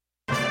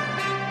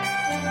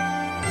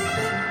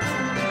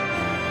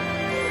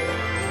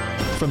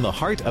From the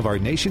heart of our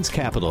nation's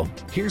capital,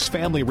 here's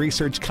Family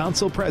Research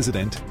Council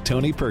President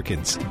Tony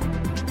Perkins.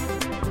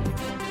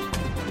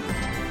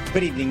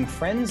 Good evening,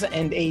 friends,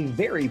 and a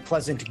very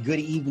pleasant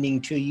good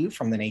evening to you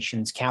from the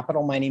nation's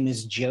capital. My name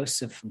is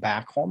Joseph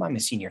Backholm. I'm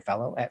a senior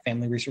fellow at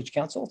Family Research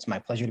Council. It's my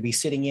pleasure to be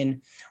sitting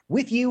in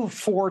with you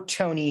for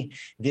Tony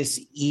this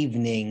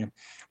evening. I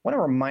want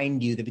to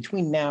remind you that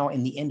between now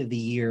and the end of the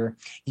year,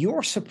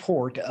 your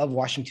support of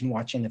Washington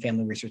Watch and the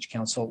Family Research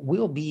Council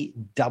will be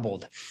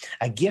doubled.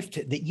 A gift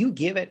that you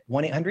give at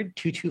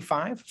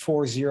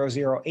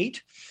 1-800-225-4008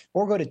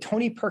 or go to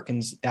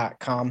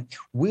tonyperkins.com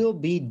will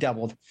be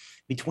doubled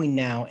between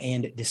now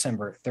and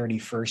December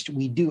 31st.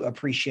 We do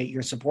appreciate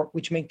your support,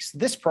 which makes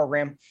this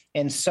program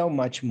and so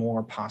much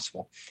more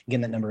possible.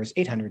 Again, that number is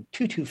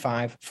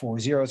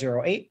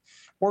 800-225-4008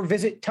 or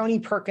visit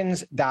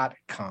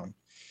tonyperkins.com.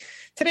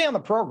 Today on the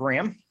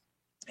program,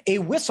 a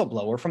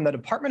whistleblower from the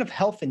Department of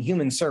Health and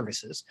Human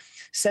Services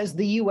says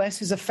the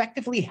U.S. is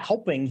effectively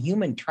helping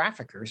human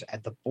traffickers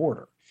at the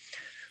border.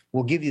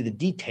 We'll give you the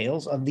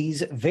details of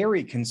these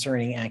very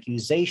concerning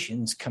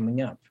accusations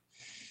coming up.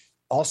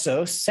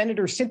 Also,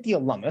 Senator Cynthia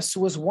Lummis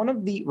was one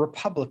of the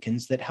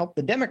Republicans that helped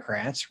the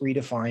Democrats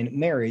redefine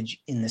marriage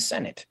in the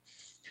Senate.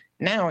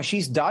 Now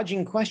she's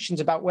dodging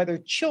questions about whether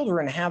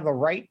children have a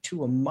right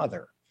to a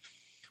mother.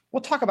 We'll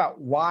talk about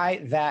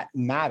why that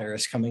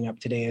matters coming up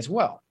today as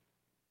well.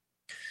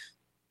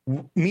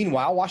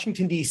 Meanwhile,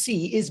 Washington,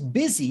 D.C. is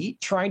busy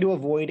trying to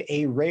avoid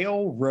a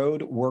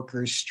railroad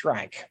workers'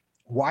 strike.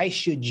 Why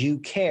should you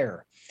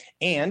care?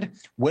 And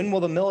when will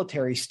the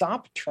military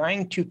stop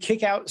trying to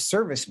kick out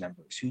service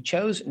members who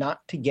chose not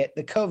to get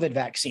the COVID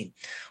vaccine?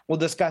 We'll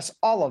discuss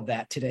all of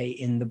that today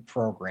in the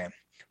program.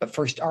 But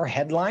first, our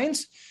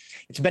headlines.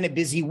 It's been a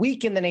busy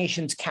week in the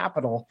nation's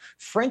capital.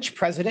 French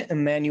President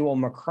Emmanuel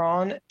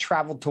Macron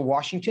traveled to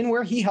Washington,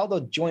 where he held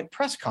a joint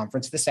press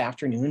conference this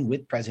afternoon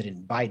with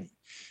President Biden.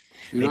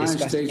 The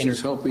United States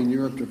is helping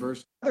Europe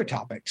diversify. Other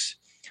topics.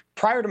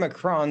 Prior to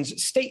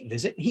Macron's state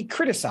visit, he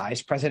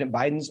criticized President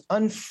Biden's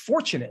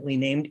unfortunately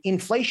named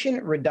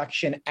Inflation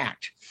Reduction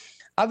Act.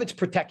 Of its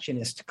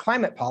protectionist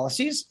climate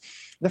policies,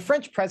 the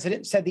French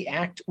president said the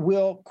act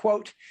will,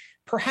 quote,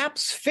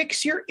 perhaps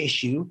fix your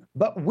issue,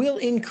 but will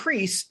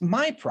increase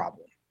my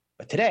problem.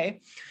 But today,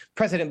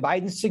 President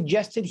Biden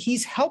suggested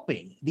he's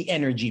helping the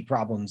energy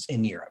problems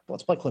in Europe.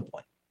 Let's play clip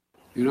one.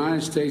 The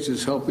United States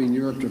is helping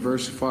Europe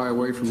diversify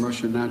away from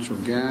Russian natural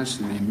gas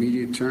in the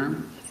immediate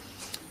term,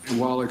 and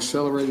while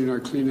accelerating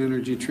our clean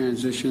energy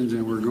transitions,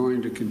 and we're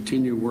going to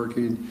continue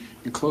working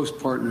in close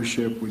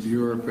partnership with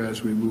Europe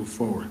as we move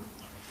forward.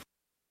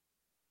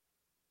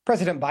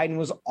 President Biden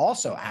was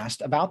also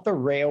asked about the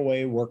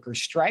railway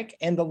workers' strike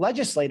and the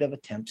legislative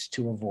attempts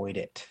to avoid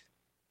it.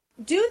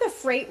 Do the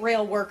freight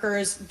rail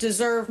workers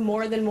deserve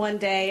more than one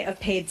day of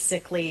paid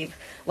sick leave,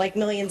 like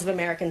millions of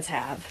Americans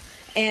have?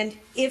 And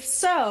if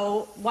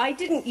so, why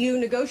didn't you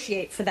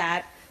negotiate for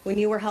that when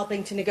you were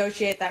helping to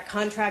negotiate that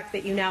contract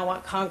that you now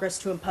want Congress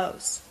to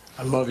impose?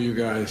 I love you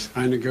guys.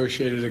 I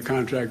negotiated a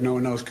contract no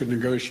one else could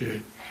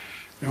negotiate.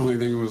 The only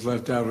thing that was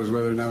left out was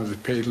whether or not it was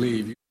paid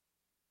leave.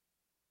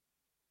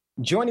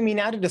 Joining me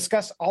now to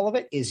discuss all of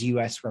it is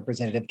U.S.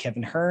 Representative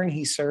Kevin Hern.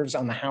 He serves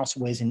on the House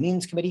Ways and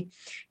Means Committee.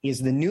 He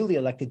is the newly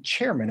elected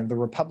chairman of the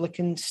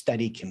Republican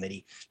Study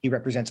Committee. He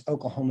represents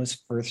Oklahoma's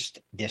 1st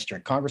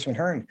District. Congressman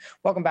Hern,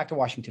 welcome back to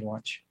Washington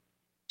Watch.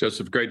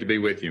 Joseph, great to be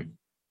with you.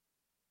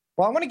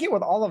 Well, I want to get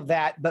with all of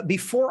that, but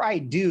before I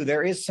do,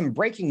 there is some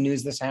breaking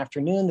news this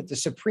afternoon that the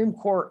Supreme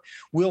Court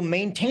will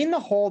maintain the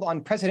hold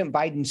on President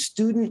Biden's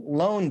student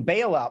loan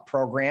bailout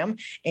program,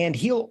 and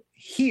he'll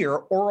hear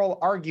oral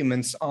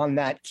arguments on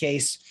that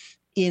case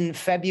in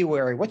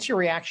February. What's your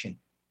reaction?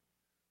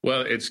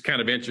 Well, it's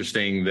kind of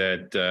interesting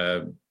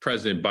that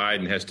President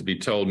Biden has to be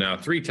told now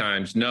 3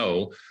 times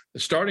no,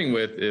 starting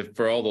with, if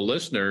for all the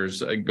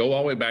listeners, go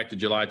all the way back to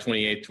July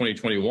 28,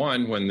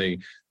 2021, when the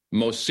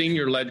most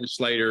senior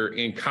legislator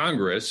in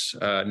Congress,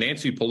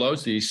 Nancy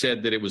Pelosi,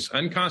 said that it was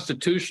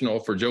unconstitutional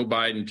for Joe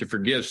Biden to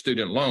forgive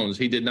student loans.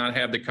 He did not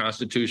have the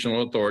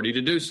constitutional authority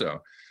to do so.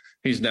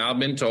 He's now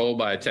been told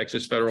by a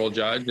Texas federal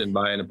judge and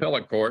by an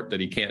appellate court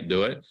that he can't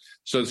do it.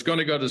 So it's going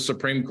to go to the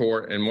Supreme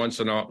Court, and once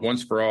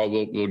for all,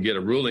 we'll get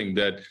a ruling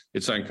that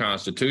it's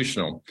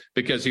unconstitutional,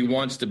 because he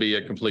wants to be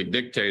a complete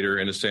dictator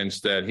in a sense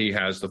that he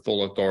has the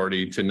full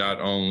authority to not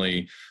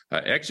only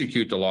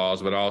execute the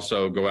laws, but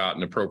also go out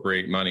and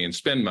appropriate money and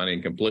spend money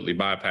and completely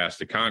bypass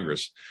the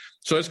Congress.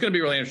 So it's going to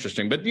be really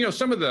interesting. But, you know,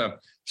 some of the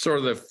sort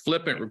of the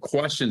flippant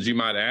questions you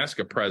might ask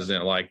a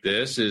president like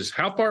this is,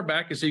 how far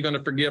back is he going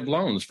to forgive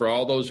loans for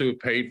all those who have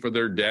paid for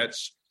their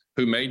debts,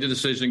 who made the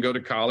decision to go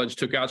to college,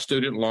 took out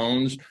student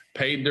loans,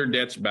 paid their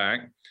debts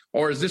back?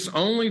 Or is this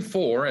only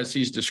for, as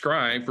he's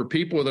described, for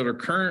people that are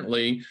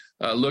currently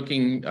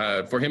looking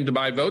for him to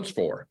buy votes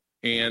for?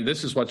 And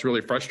this is what's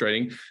really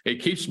frustrating.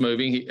 It keeps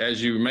moving.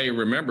 As you may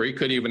remember, he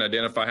couldn't even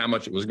identify how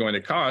much it was going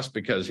to cost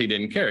because he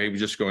didn't care. He was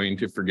just going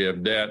to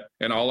forgive debt,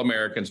 and all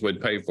Americans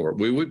would pay for it.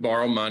 We would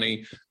borrow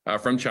money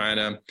from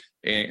China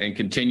and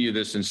continue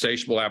this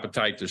insatiable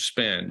appetite to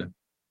spend.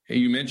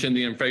 You mentioned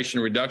the Inflation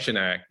Reduction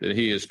Act, that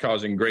he is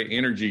causing great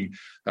energy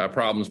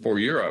problems for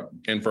Europe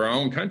and for our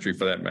own country,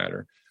 for that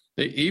matter.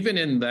 Even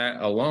in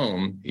that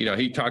alone,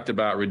 he talked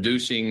about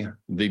reducing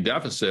the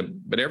deficit,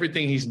 but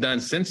everything he's done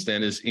since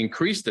then is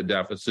increase the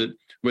deficit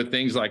with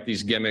things like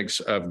these gimmicks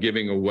of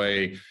giving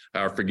away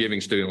or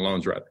forgiving student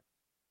loans, rather.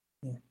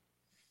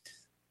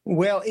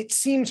 Well, it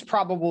seems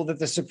probable that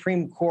the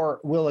Supreme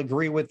Court will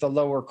agree with the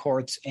lower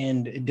courts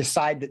and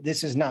decide that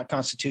this is not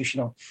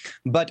constitutional.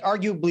 But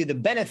arguably, the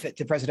benefit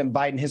to President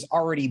Biden has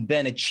already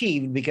been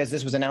achieved because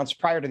this was announced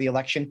prior to the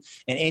election,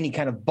 and any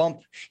kind of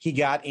bump he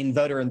got in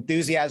voter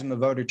enthusiasm and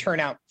voter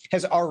turnout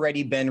has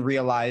already been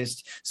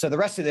realized. So the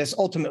rest of this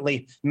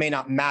ultimately may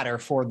not matter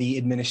for the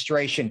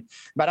administration.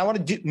 But I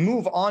want to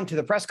move on to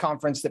the press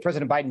conference that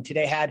President Biden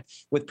today had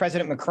with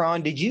President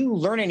Macron. Did you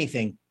learn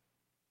anything?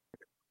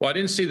 Well, I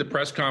didn't see the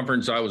press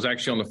conference. I was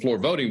actually on the floor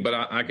voting, but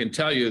I can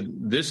tell you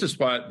this is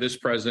what this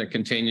president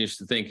continues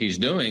to think he's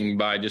doing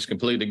by just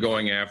completely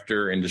going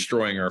after and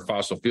destroying our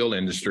fossil fuel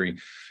industry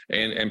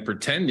and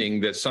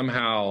pretending that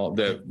somehow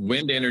the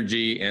wind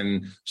energy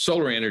and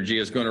solar energy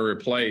is going to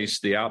replace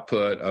the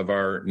output of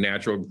our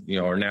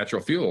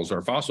natural fuels,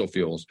 our fossil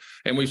fuels.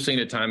 And we've seen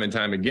it time and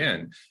time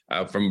again,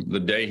 from the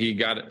day he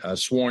got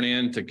sworn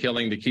in to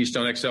killing the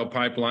Keystone XL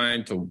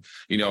pipeline to,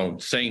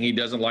 saying he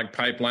doesn't like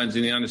pipelines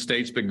in the United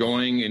States, but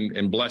going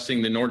and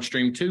blessing the Nord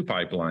Stream 2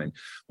 pipeline.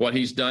 What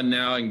he's done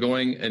now and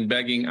going and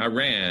begging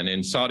Iran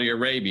and Saudi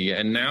Arabia,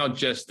 and now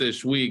just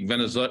this week,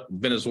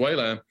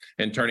 Venezuela,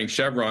 and turning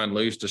Chevron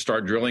loose to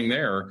start drilling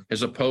there,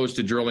 as opposed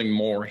to drilling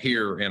more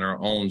here in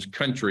our own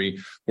country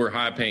where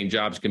high-paying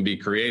jobs can be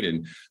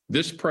created.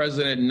 This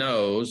president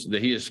knows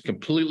that he is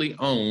completely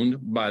owned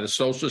by the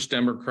Socialist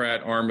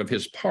Democrat arm of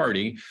his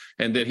party,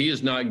 and that he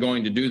is not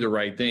going to do the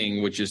right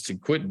thing, which is to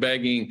quit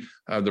begging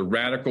the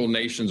radical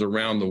nations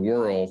around the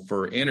world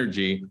for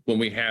energy when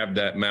we have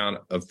that amount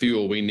of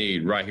fuel we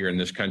need right here in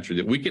this country,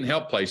 that we can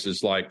help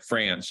places like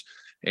France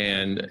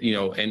and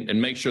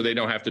make sure they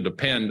don't have to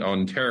depend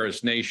on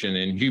terrorist nation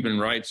and human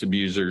rights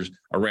abusers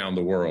around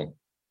the world.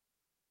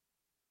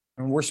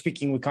 And we're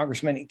speaking with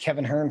Congressman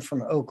Kevin Hern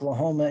from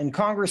Oklahoma. And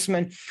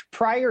Congressman,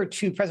 prior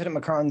to President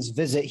Macron's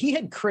visit, he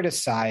had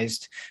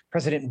criticized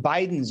President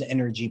Biden's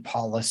energy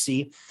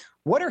policy.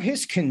 What are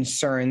his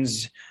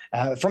concerns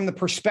from the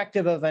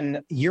perspective of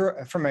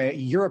from a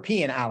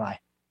European ally?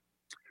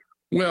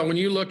 Well, when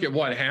you look at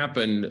what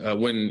happened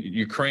when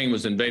Ukraine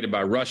was invaded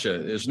by Russia,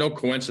 there's no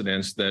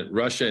coincidence that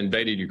Russia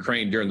invaded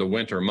Ukraine during the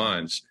winter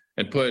months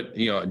and put,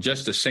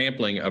 just a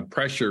sampling of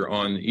pressure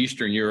on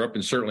Eastern Europe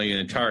and certainly an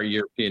entire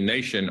European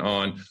nation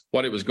on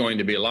what it was going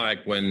to be like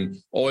when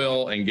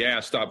oil and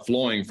gas stopped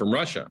flowing from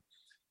Russia.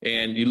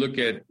 And you look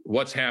at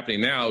what's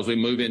happening now as we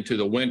move into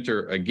the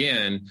winter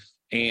again,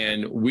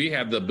 and we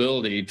have the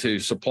ability to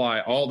supply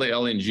all the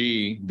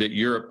LNG that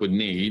Europe would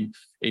need.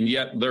 And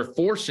yet they're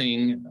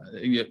forcing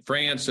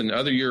France and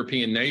other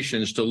European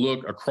nations to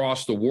look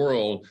across the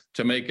world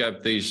to make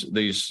up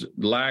these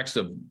lacks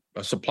of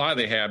supply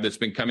they have that's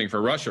been coming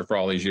from Russia for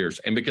all these years.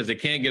 And because they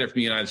can't get it from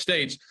the United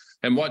States,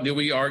 and what do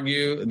we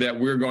argue? That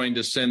we're going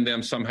to send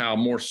them somehow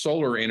more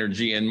solar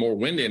energy and more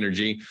wind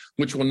energy,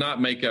 which will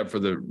not make up for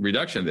the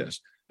reduction of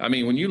this. I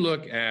mean, when you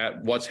look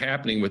at what's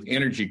happening with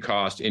energy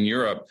costs in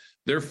Europe,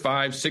 they're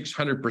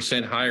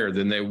 500-600% higher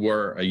than they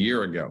were a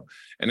year ago.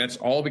 And that's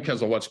all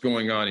because of what's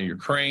going on in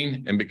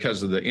Ukraine and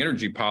because of the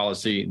energy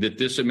policy that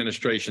this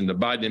administration, the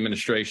Biden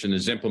administration,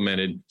 has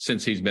implemented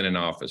since he's been in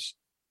office.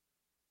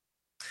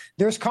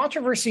 There's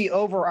controversy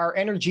over our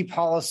energy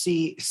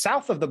policy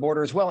south of the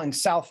border as well in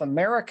South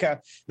America.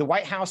 The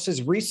White House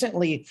has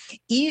recently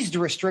eased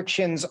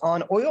restrictions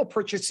on oil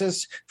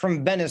purchases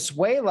from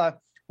Venezuela.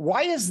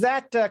 Why is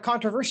that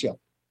controversial?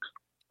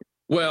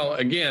 Well,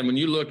 again, when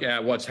you look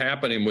at what's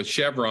happening with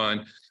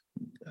Chevron,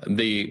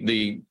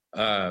 the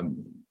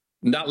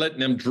not letting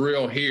them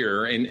drill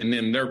here, and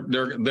then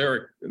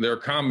their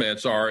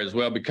comments are as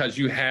well, because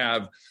you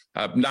have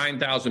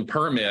 9,000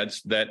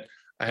 permits that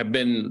have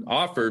been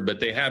offered, but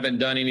they haven't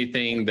done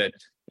anything that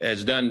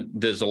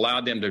has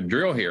allowed them to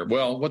drill here.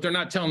 Well, what they're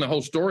not telling the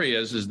whole story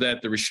is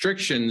that the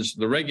restrictions,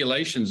 the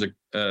regulations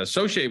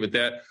associated with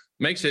that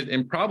makes it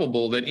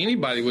improbable that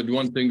anybody would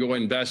want to go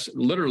invest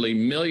literally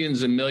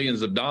millions and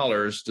millions of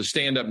dollars to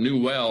stand up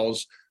new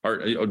wells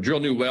or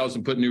drill new wells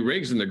and put new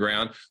rigs in the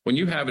ground when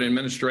you have an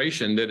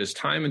administration that has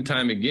time and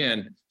time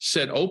again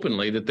said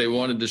openly that they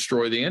want to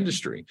destroy the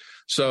industry.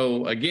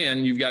 So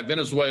again, you've got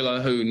Venezuela,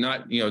 who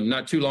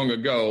not too long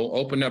ago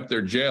opened up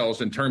their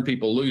jails and turned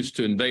people loose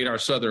to invade our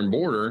southern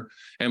border.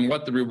 And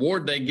what the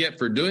reward they get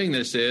for doing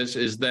this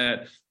is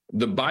that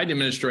the Biden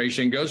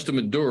administration goes to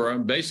Maduro,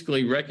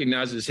 basically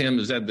recognizes him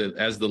as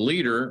the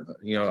leader,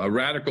 a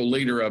radical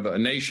leader of a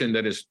nation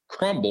that has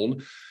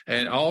crumbled,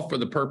 and all for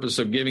the purpose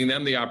of giving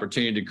them the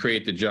opportunity to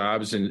create the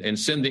jobs and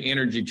send the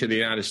energy to the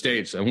United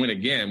States. And when,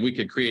 again, we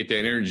could create that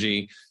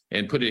energy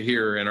and put it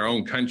here in our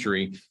own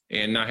country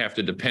and not have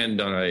to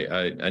depend on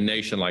a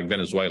nation like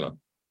Venezuela.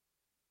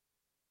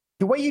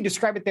 The way you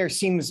describe it there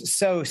seems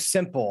so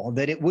simple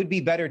that it would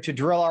be better to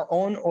drill our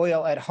own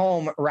oil at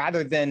home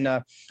rather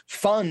than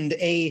fund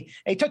a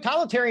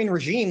totalitarian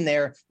regime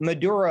there,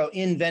 Maduro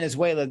in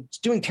Venezuela. It's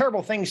doing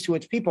terrible things to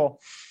its people.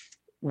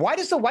 Why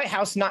does the White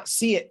House not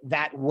see it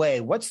that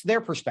way? What's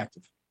their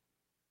perspective?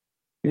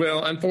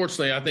 Well,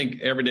 unfortunately, I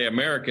think everyday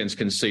Americans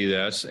can see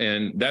this,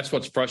 and that's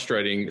what's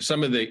frustrating.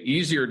 Some of the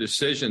easier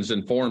decisions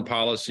in foreign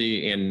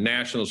policy and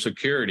national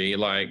security,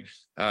 like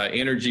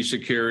energy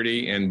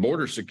security and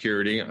border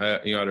security,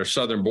 at our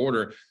southern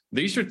border,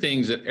 these are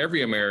things that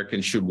every American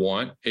should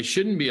want. It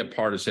shouldn't be a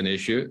partisan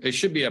issue. It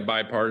should be a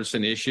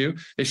bipartisan issue.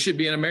 It should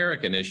be an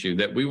American issue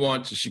that we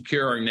want to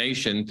secure our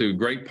nation through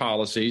great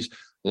policies,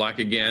 like,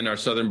 again, our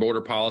southern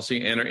border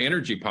policy and our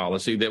energy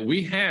policy that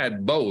we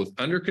had both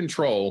under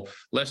control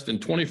less than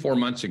 24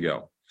 months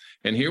ago.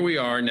 And here we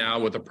are now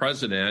with a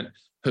president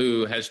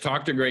who has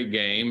talked a great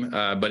game,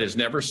 but has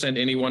never sent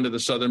anyone to the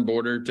southern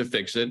border to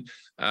fix it.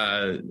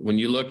 When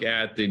you look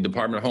at the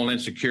Department of Homeland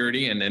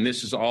Security, and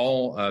this is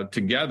all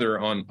together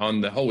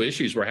on the whole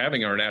issues we're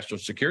having on our national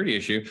security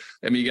issue.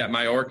 I mean, you got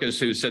Mayorkas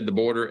who said the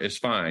border is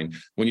fine.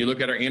 When you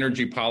look at our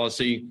energy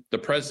policy, the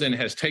president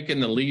has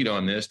taken the lead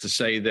on this to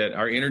say that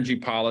our energy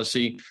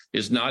policy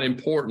is not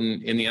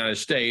important in the United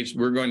States.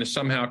 We're going to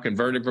somehow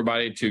convert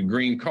everybody to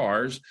green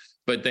cars.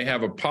 But they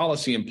have a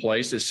policy in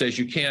place that says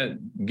you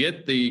can't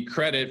get the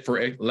credit for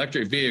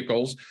electric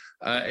vehicles.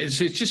 It's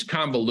just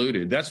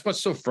convoluted. That's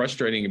what's so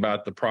frustrating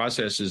about the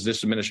processes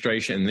this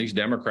administration and these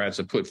Democrats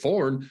have put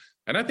forward.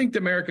 And I think the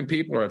American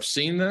people have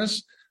seen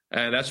this.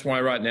 And that's why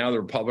right now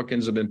the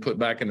Republicans have been put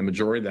back in the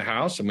majority of the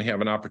House, and we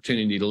have an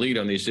opportunity to lead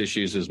on these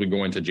issues as we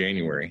go into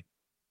January.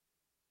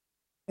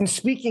 And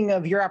speaking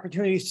of your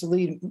opportunities to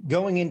lead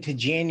going into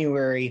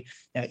January,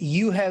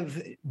 you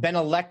have been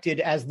elected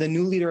as the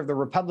new leader of the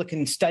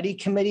Republican Study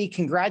Committee.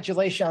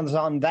 Congratulations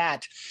on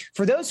that.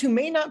 For those who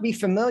may not be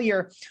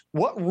familiar,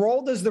 what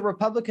role does the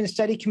Republican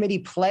Study Committee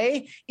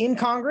play in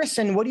Congress,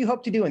 and what do you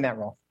hope to do in that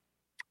role?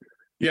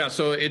 Yeah,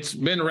 so it's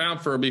been around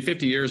for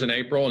 50 years in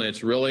April, and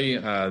it's really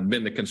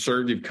been the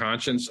conservative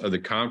conscience of the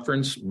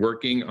conference,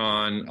 working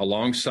on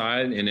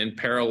alongside and in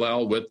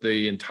parallel with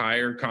the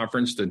entire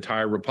conference, the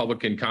entire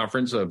Republican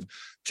conference of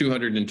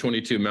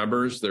 222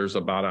 members. There's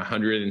about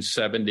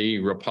 170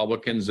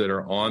 Republicans that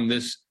are on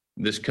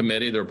this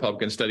committee, the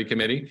Republican Study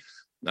Committee.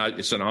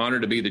 It's an honor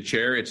to be the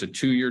chair. It's a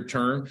 2-year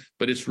term,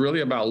 but it's really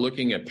about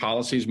looking at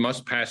policies,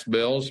 must-pass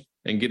bills,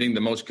 and getting the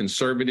most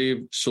conservative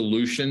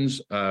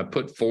solutions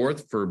put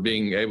forth for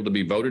being able to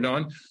be voted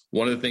on.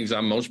 One of the things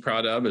I'm most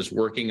proud of is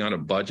working on a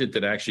budget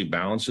that actually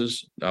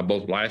balances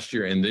both last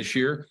year and this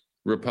year.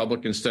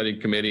 Republican Study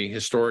Committee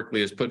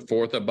historically has put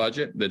forth a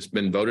budget that's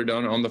been voted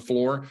on the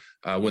floor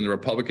when the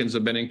Republicans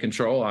have been in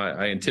control.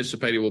 I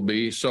anticipate it will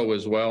be so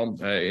as well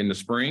in the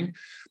spring.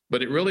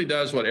 But it really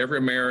does what every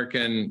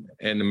American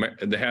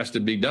that has to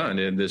be done.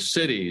 And the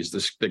cities,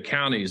 the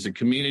counties, the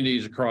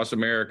communities across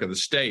America, the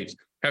states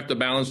have to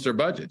balance their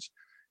budgets.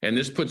 And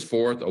this puts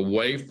forth a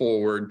way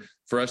forward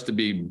for us to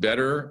be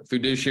better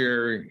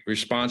fiduciary,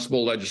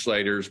 responsible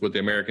legislators with the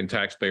American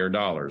taxpayer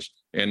dollars.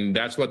 And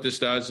that's what this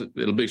does.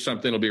 It'll be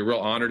a real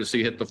honor to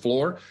see hit the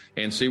floor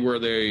and see where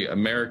the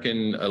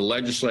American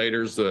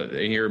legislators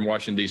here in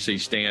Washington, D.C.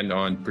 stand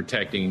on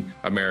protecting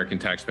American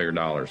taxpayer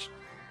dollars.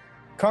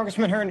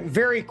 Congressman Hern,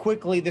 very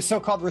quickly, the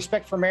so-called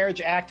Respect for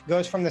Marriage Act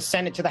goes from the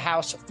Senate to the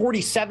House.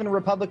 47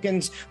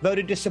 Republicans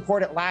voted to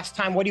support it last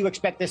time. What do you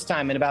expect this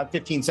time in about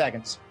 15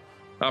 seconds?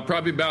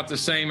 Probably about the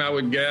same, I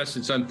would guess.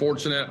 It's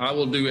unfortunate. I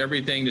will do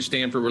everything to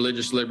stand for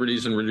religious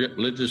liberties and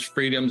religious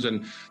freedoms,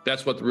 and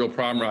that's what the real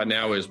problem right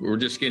now is. We're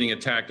just getting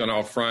attacked on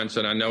all fronts,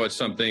 and I know it's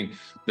something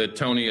that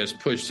Tony has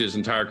pushed his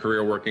entire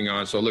career working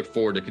on, so I look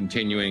forward to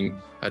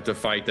continuing to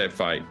fight that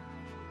fight.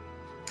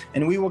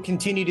 And we will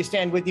continue to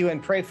stand with you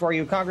and pray for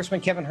you.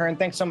 Congressman Kevin Hern,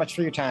 thanks so much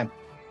for your time.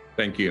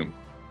 Thank you.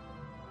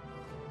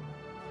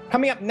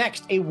 Coming up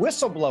next, a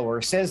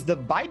whistleblower says the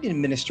Biden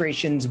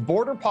administration's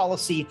border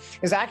policy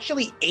is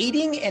actually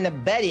aiding and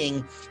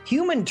abetting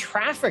human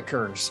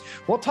traffickers.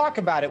 We'll talk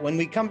about it when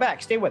we come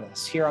back. Stay with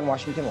us here on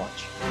Washington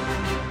Watch.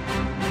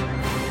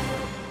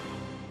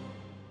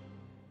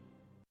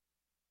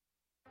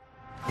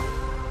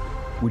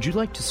 Would you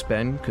like to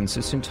spend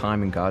consistent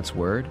time in God's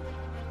Word?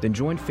 Then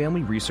join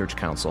Family Research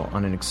Council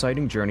on an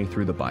exciting journey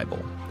through the Bible.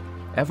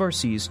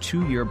 FRC's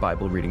 2-year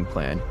Bible reading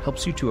plan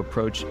helps you to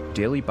approach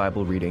daily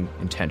Bible reading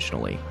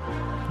intentionally.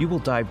 You will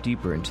dive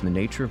deeper into the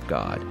nature of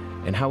God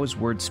and how His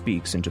Word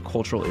speaks into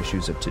cultural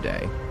issues of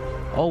today.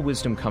 All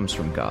wisdom comes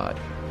from God,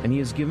 and He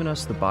has given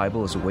us the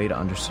Bible as a way to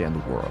understand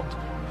the world.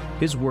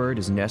 His Word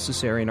is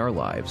necessary in our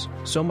lives,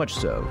 so much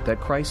so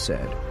that Christ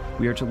said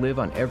we are to live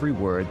on every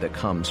word that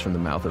comes from the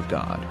mouth of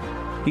God.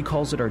 He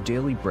calls it our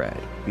daily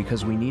bread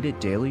because we need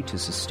it daily to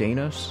sustain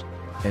us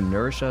and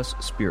nourish us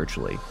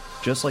spiritually,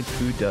 just like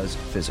food does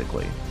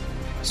physically.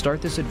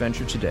 Start this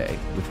adventure today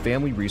with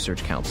Family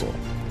Research Council.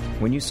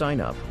 When you sign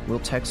up, we'll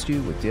text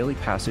you with daily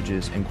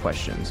passages and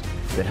questions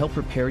that help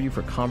prepare you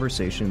for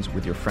conversations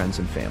with your friends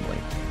and family.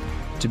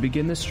 To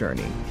begin this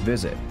journey,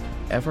 visit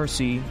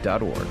frc.org/Bible.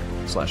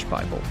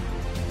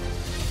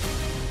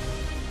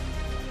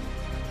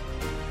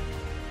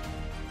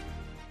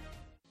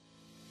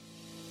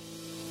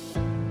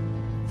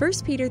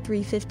 1 Peter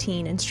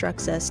 3:15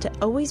 instructs us to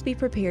always be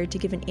prepared to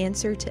give an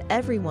answer to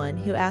everyone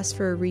who asks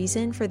for a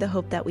reason for the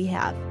hope that we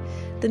have.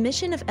 The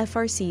mission of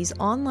FRC's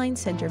online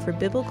Center for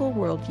Biblical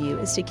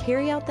Worldview is to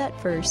carry out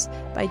that verse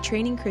by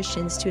training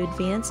Christians to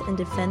advance and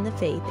defend the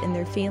faith in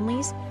their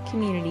families,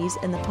 communities,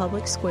 and the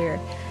public square,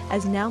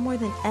 as now more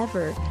than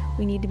ever,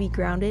 we need to be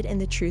grounded in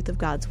the truth of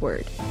God's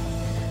Word.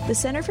 The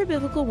Center for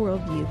Biblical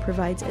Worldview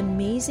provides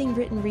amazing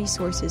written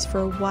resources for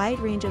a wide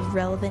range of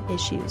relevant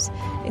issues,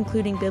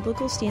 including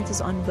biblical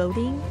stances on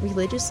voting,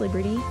 religious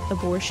liberty,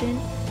 abortion,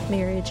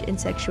 marriage, and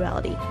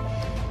sexuality.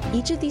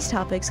 Each of these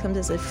topics comes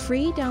as a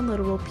free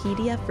downloadable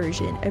PDF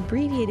version,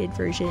 abbreviated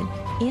version,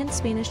 and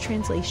Spanish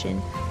translation,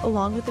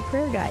 along with the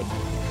prayer guide.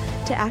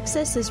 To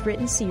access this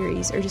written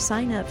series or to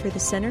sign up for the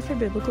Center for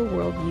Biblical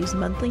Worldview's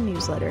monthly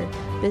newsletter,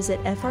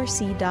 visit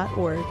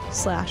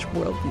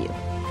frc.org/worldview.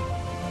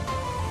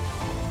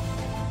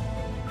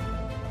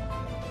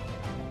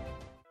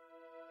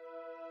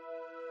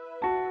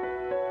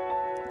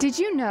 Did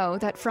you know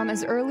that from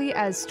as early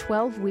as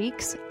 12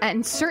 weeks,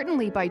 and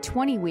certainly by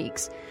 20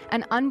 weeks,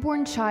 an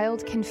unborn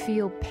child can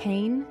feel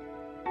pain?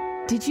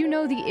 Did you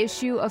know the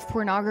issue of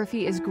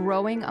pornography is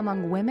growing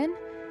among women?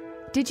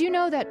 Did you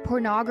know that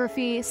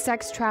pornography,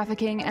 sex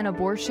trafficking, and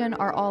abortion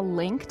are all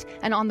linked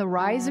and on the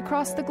rise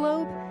across the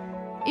globe?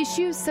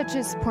 Issues such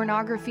as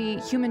pornography,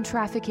 human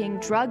trafficking,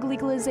 drug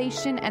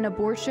legalization, and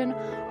abortion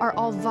are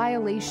all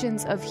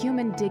violations of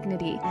human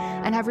dignity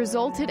and have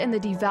resulted in the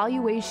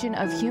devaluation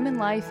of human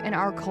life in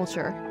our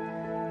culture.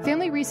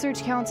 Family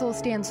Research Council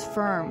stands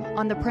firm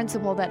on the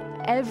principle that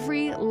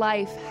every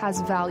life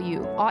has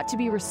value, ought to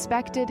be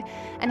respected,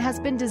 and has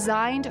been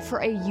designed for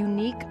a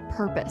unique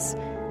purpose.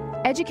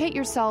 Educate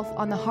yourself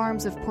on the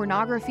harms of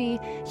pornography,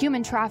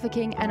 human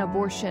trafficking, and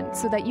abortion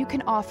so that you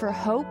can offer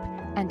hope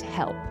and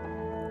help.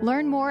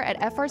 Learn more at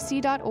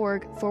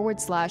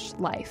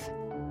frc.org/life.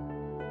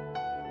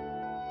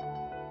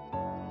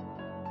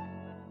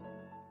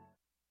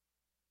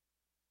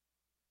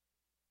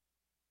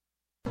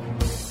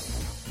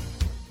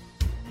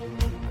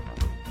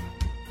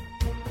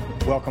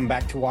 Welcome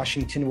back to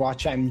Washington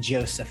Watch. I'm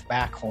Joseph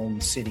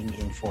Backholm, sitting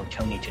in for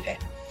Tony today.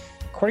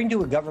 According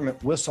to a government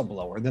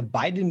whistleblower, the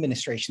Biden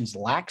administration's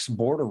lax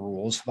border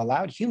rules have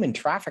allowed human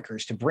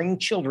traffickers to bring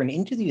children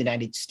into the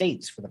United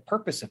States for the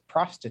purpose of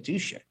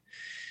prostitution.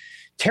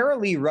 Tara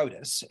Lee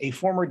Rodas, a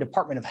former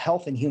Department of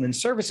Health and Human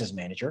Services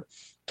manager,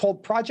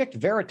 told Project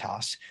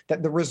Veritas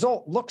that the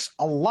result looks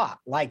a lot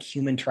like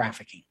human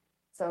trafficking.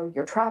 So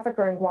your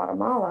trafficker in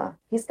Guatemala,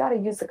 he's got to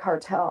use the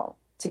cartel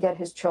to get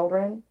his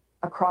children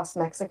across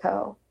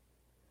Mexico.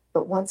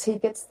 But once he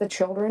gets the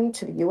children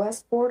to the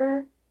U.S.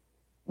 border,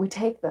 we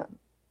take them.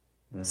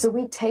 So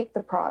we take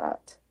the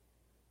product.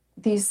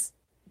 These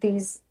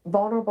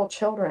vulnerable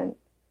children,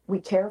 we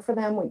care for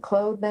them, we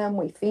clothe them,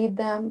 we feed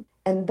them,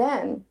 and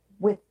then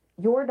with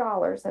your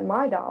dollars and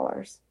my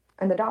dollars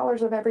and the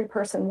dollars of every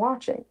person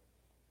watching,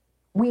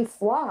 we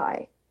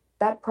fly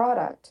that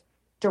product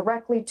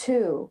directly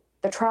to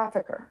the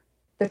trafficker.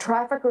 The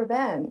trafficker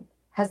then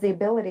has the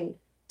ability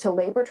to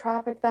labor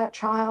traffic that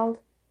child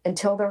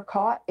until they're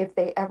caught, if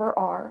they ever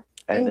are.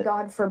 And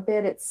God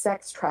forbid it's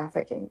sex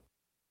trafficking.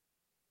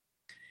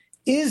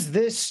 Is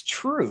this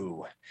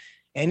true?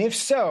 And if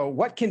so,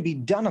 what can be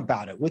done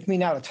about it? With me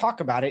now to talk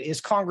about it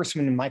is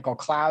Congressman Michael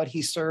Cloud.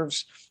 He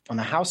serves on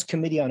the House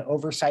Committee on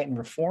Oversight and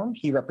Reform.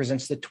 He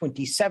represents the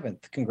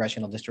 27th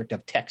Congressional District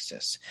of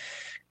Texas.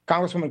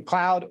 Congresswoman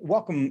Cloud,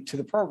 welcome to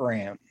the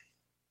program.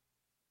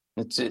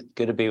 It's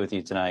good to be with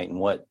you tonight, and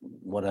what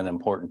an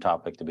important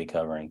topic to be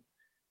covering.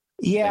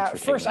 Yeah,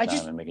 first, I do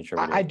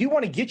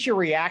want to get your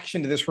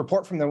reaction to this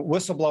report from the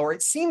whistleblower.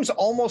 It seems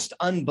almost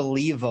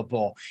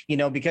unbelievable,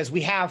 because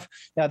we have,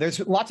 there's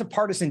lots of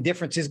partisan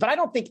differences, but I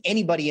don't think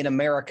anybody in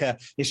America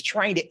is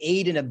trying to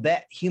aid and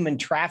abet human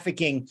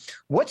trafficking.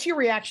 What's your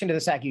reaction to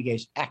this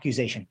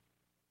accusation?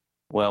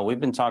 Well, we've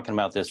been talking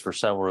about this for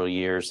several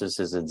years. This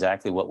is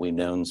exactly what we've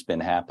known's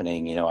been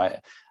happening.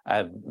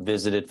 I've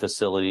visited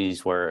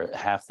facilities where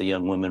half the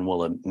young women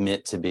will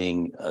admit to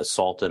being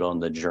assaulted on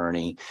the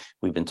journey.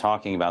 We've been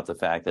talking about the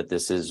fact that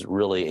this is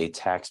really a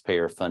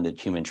taxpayer-funded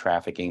human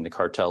trafficking. The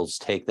cartels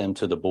take them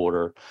to the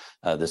border.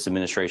 This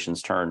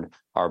administration's turned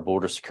our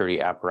border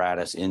security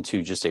apparatus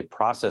into just a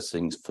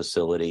processing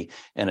facility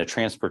and a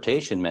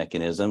transportation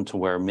mechanism to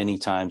where many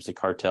times the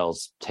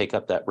cartels take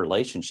up that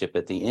relationship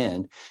at the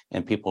end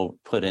and people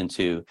put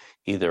into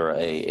either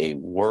a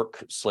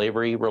work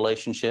slavery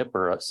relationship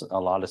or a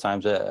lot of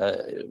times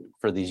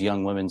for these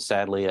young women,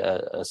 sadly,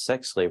 a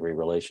sex slavery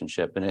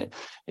relationship. And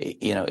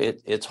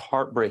it's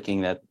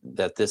heartbreaking that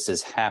this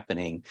is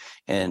happening.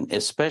 And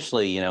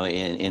especially,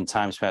 in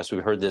times past,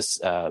 we've heard this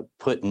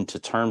put into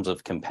terms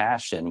of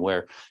compassion,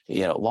 where,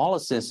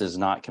 lawlessness is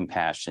not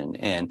compassion.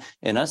 And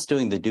us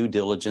doing the due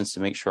diligence to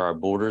make sure our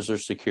borders are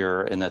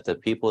secure and that the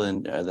people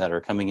that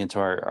are coming into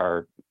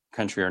our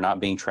country are not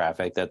being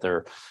trafficked, that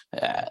they're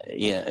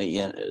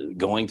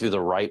going through the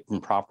right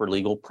and proper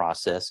legal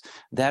process,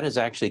 that is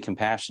actually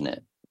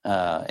compassionate.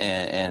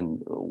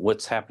 And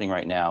what's happening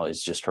right now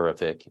is just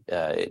horrific.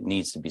 It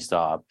needs to be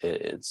stopped.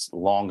 It's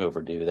long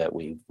overdue that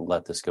we've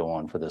let this go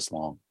on for this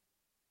long.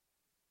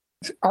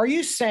 Are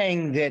you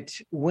saying that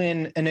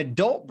when an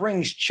adult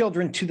brings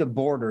children to the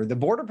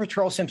Border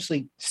Patrol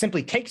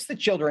simply takes the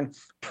children,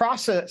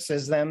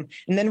 processes them,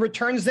 and then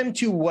returns them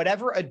to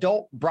whatever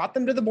adult brought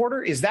them to the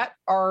border? Is that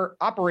our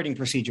operating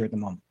procedure at the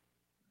moment?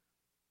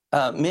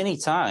 Many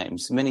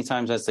times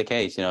that's the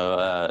case,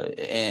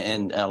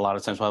 and a lot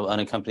of times we'll have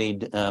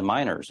unaccompanied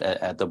minors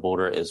at the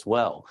border as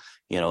well,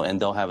 and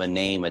they'll have a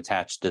name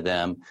attached to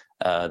them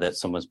that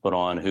someone's put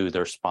on who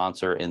their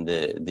sponsor in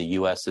the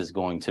U.S. is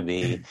going to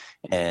be.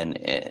 And,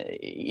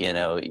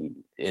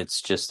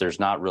 it's just there's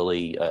not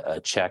really a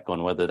check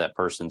on whether that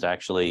person's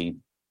actually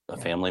a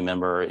family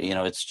member.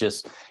 It's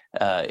just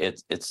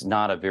it's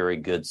not a very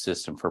good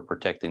system for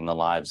protecting the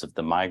lives of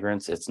the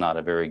migrants. It's not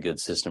a very good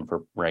system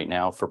for right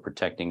now for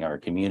protecting our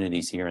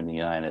communities here in the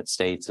United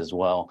States as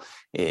well.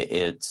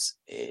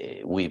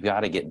 We've got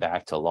to get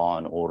back to law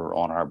and order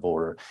on our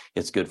border.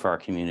 It's good for our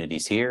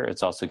communities here.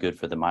 It's also good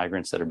for the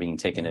migrants that are being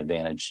taken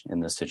advantage in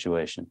this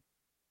situation.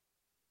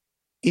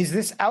 Is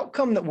this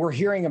outcome that we're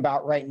hearing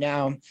about right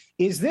now,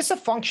 is this a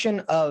function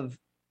of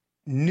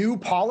new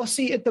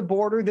policy at the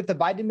border that the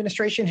Biden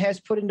administration has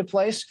put into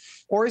place?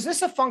 Or is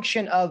this a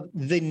function of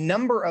the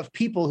number of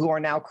people who are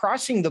now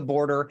crossing the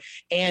border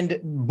and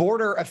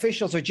border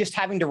officials are just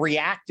having to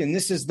react, and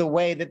this is the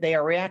way that they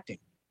are reacting?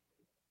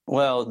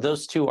 Well,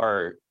 those two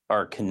are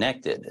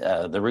connected.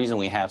 The reason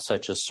we have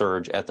such a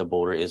surge at the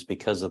border is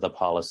because of the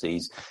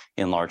policies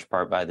in large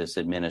part by this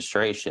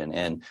administration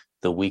and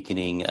the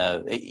weakening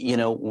of,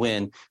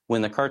 when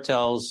the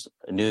cartels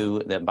knew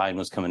that Biden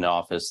was coming to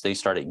office, they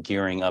started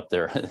gearing up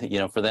their,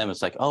 for them,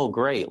 it's like, oh,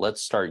 great,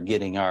 let's start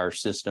getting our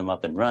system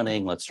up and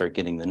running. Let's start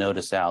getting the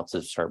notice out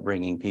to start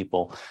bringing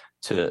people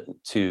to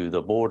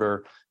the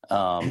border.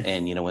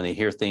 And, when they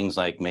hear things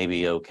like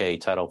maybe, okay,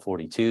 Title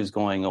 42 is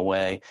going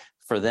away,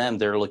 for them,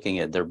 they're looking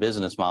at their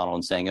business model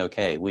and saying,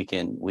 okay, we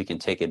can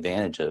take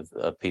advantage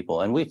of people.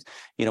 And we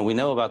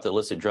know about the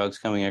illicit drugs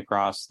coming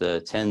across,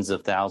 the tens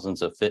of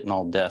thousands of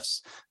fentanyl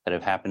deaths that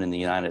have happened in the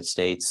United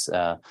States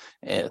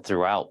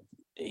throughout,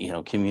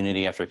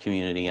 community after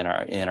community in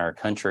our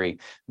country.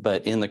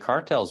 But in the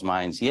cartels'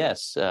 minds,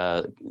 yes,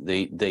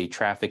 they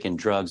traffic in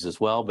drugs as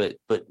well, but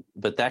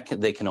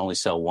they can only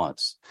sell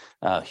once.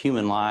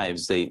 Human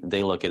lives, they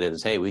look at it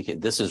as, hey,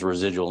 this is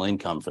residual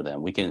income for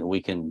them. We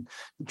can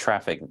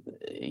traffic,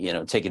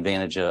 take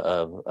advantage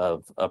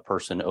of a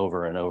person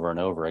over and over and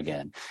over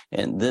again.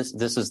 And this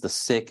is the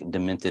sick,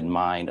 demented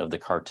mind of the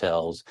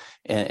cartels,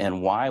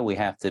 and why we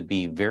have to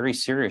be very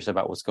serious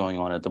about what's going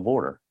on at the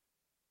border.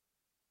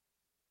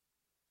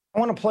 I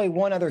want to play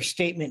one other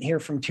statement here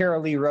from Tara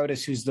Lee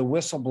Rodas, who's the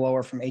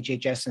whistleblower from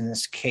HHS in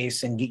this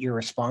case, and get your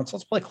response.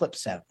 Let's play clip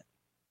 7.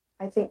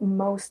 I think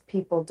most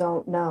people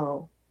don't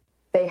know.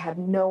 They have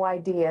no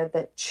idea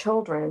that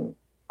children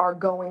are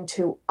going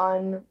to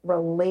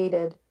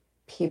unrelated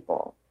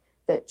people,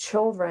 that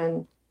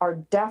children are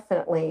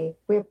definitely,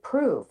 we have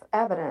proof,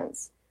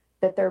 evidence,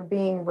 that they're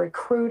being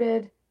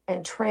recruited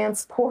and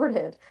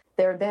transported.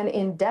 They're then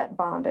in debt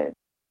bondage.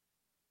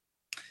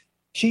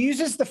 She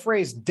uses the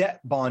phrase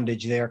debt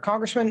bondage there.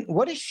 Congressman,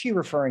 what is she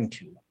referring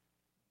to?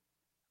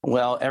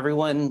 Well,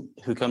 everyone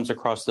who comes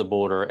across the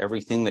border,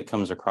 everything that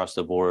comes across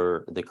the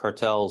border, the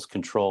cartels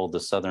control the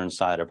southern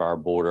side of our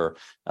border.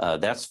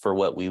 That's for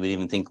what we would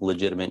even think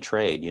legitimate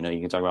trade. You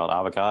can talk about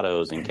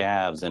avocados and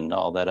calves and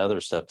all that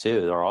other stuff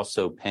too. They're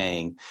also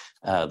paying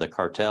the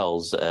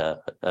cartels a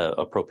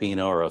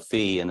propina or a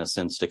fee, in a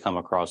sense, to come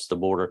across the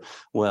border.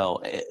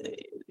 Well,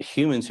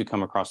 humans who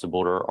come across the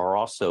border are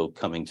also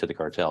coming to the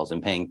cartels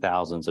and paying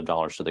thousands of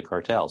dollars to the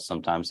cartels.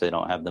 Sometimes they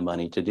don't have the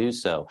money to do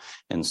so.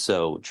 And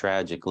so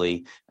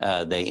tragically,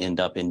 they end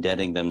up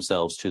indebting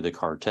themselves to the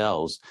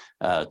cartels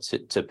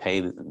to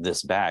pay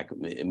this back,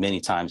 many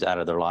times out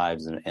of their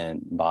lives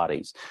and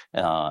bodies.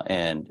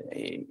 And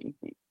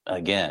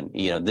again,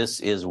 this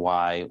is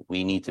why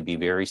we need to be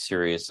very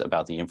serious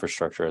about the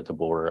infrastructure at the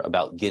border,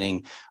 about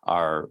getting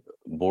our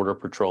Border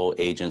Patrol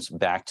agents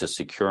back to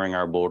securing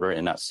our border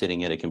and not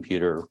sitting at a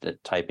computer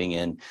typing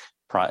in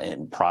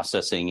and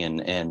processing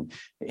and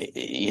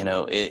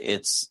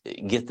it's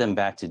get them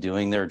back to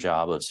doing their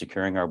job of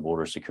securing our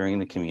border, securing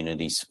the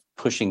communities,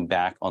 pushing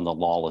back on the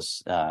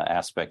lawless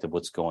aspect of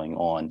what's going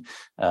on,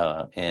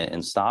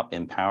 and stop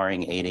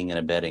empowering, aiding, and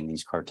abetting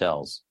these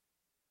cartels.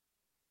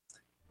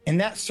 And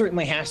that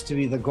certainly has to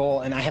be the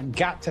goal. And I have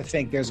got to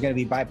think there's going to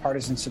be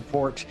bipartisan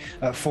support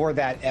for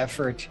that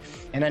effort.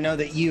 And I know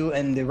that you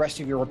and the rest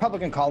of your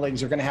Republican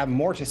colleagues are going to have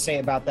more to say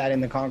about that in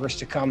the Congress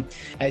to come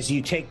as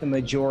you take the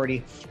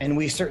majority. And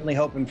we certainly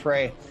hope and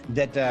pray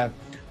that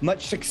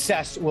much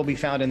success will be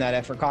found in that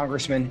effort.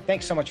 Congressman,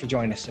 thanks so much for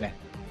joining us today.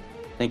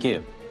 Thank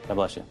you. God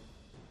bless you.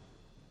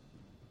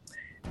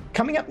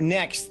 Coming up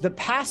next, the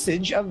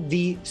passage of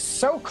the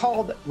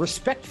so-called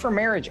Respect for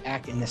Marriage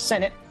Act in the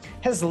Senate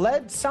has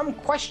led some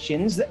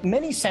questions that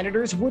many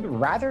senators would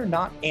rather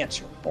not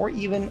answer or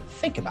even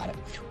think about it.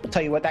 We'll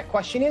tell you what that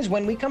question is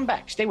when we come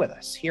back. Stay with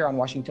us here on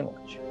Washington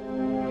Watch.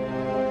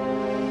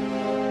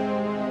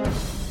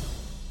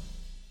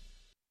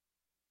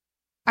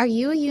 Are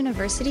you a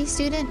university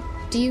student?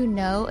 Do you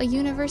know a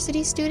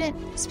university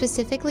student,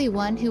 specifically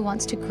one who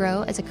wants to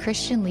grow as a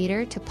Christian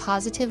leader to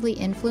positively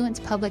influence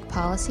public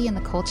policy and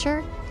the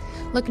culture?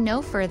 Look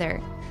no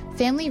further.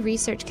 Family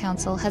Research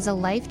Council has a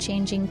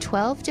life-changing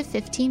 12 to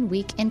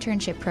 15-week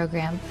internship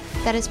program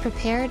that has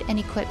prepared and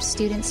equipped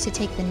students to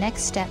take the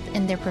next step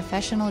in their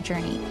professional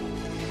journey.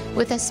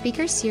 With a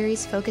speaker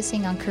series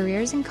focusing on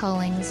careers and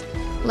callings,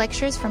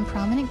 lectures from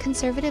prominent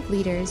conservative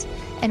leaders,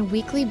 and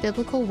weekly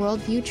biblical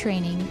worldview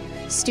training,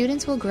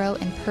 students will grow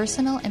in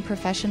personal and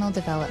professional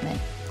development.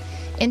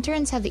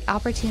 Interns have the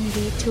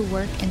opportunity to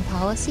work in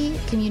policy,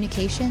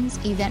 communications,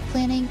 event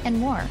planning, and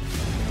more.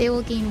 They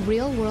will gain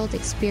real-world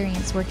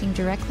experience working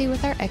directly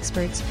with our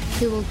experts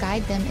who will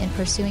guide them in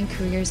pursuing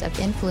careers of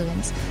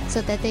influence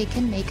so that they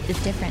can make a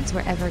difference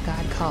wherever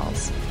God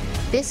calls.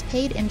 This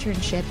paid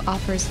internship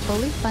offers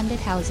fully funded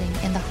housing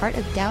in the heart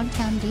of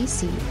downtown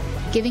D.C.,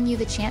 giving you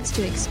the chance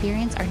to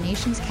experience our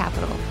nation's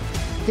capital.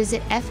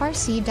 Visit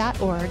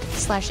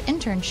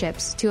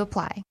frc.org/internships to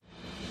apply.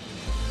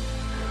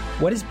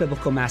 What is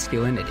biblical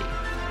masculinity?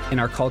 In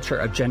our culture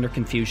of gender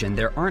confusion,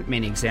 there aren't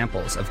many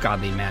examples of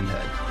godly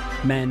manhood.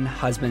 Men,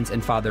 husbands,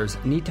 and fathers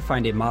need to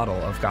find a model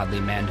of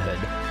godly manhood,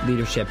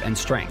 leadership, and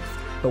strength.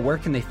 But where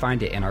can they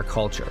find it in our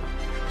culture?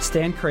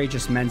 Stand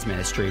Courageous Men's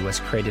Ministry was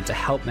created to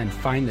help men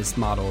find this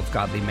model of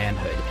godly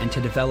manhood and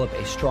to develop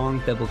a strong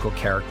biblical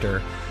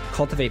character,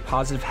 cultivate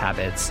positive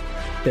habits,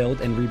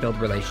 build and rebuild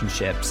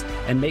relationships,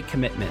 and make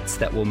commitments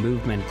that will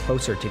move men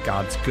closer to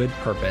God's good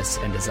purpose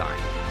and design.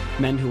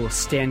 Men who will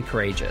stand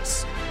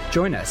courageous.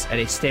 Join us at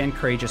a Stand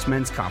Courageous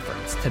Men's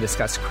Conference to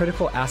discuss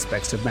critical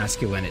aspects of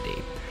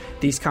masculinity.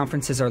 These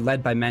conferences are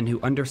led by men who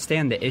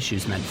understand the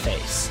issues men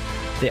face.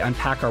 They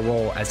unpack our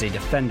role as a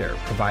defender,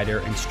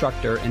 provider,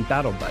 instructor, and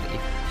battle buddy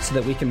so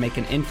that we can make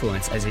an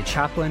influence as a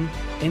chaplain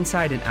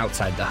inside and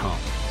outside the home.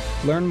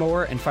 Learn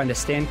more and find a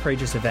Stand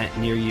Courageous event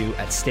near you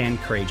at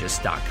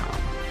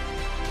standcourageous.com.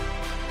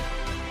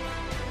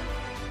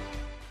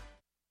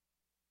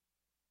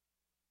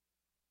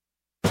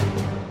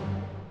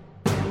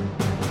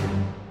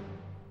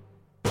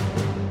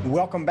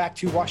 Welcome back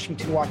to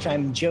Washington Watch.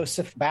 I'm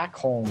Joseph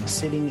Backholm,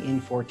 sitting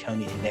in for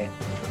Tony today.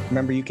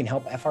 Remember, you can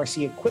help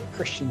FRC equip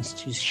Christians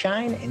to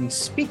shine and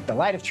speak the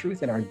light of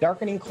truth in our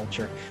darkening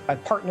culture by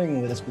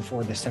partnering with us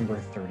before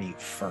December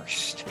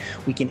 31st.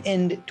 We can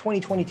end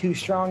 2022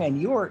 strong,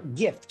 and your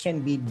gift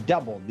can be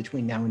doubled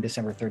between now and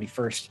December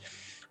 31st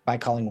by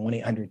calling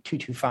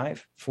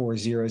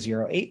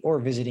 1-800-225-4008 or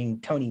visiting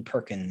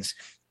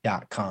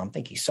TonyPerkins.com.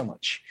 Thank you so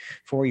much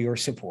for your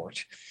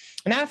support.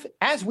 And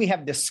as we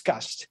have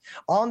discussed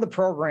on the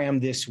program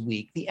this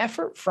week, the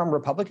effort from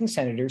Republican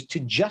senators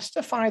to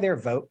justify their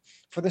vote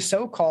for the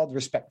so-called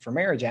Respect for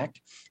Marriage Act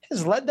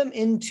has led them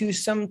into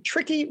some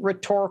tricky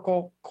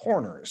rhetorical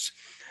corners.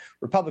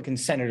 Republican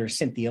Senator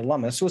Cynthia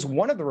Lummis was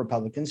one of the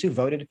Republicans who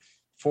voted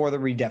for the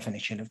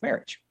redefinition of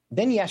marriage.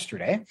 Then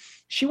yesterday,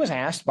 she was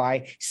asked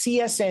by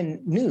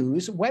CSN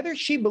News whether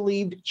she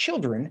believed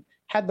children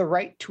had the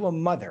right to a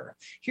mother.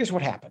 Here's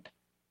what happened.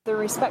 The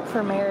Respect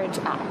for Marriage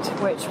Act,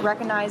 which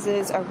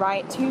recognizes a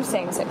right to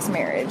same-sex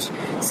marriage.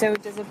 So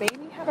does a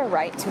baby have a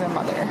right to a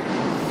mother?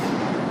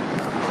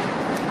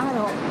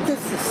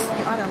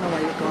 I don't know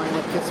where you're going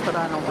with this, but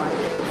I don't like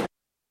it.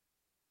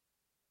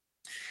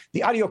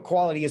 The audio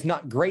quality is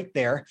not great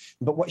there,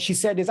 but what she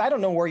said is, I don't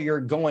know where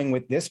you're going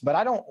with this, but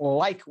I don't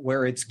like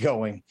where it's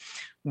going.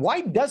 Why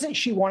doesn't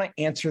she want to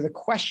answer the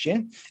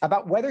question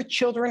about whether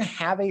children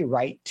have a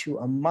right to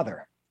a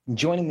mother?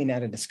 Joining me now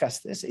to discuss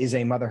this is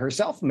a mother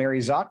herself, Mary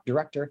Szoch,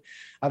 director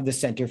of the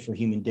Center for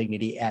Human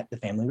Dignity at the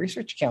Family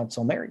Research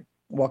Council. Mary,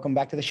 welcome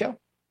back to the show.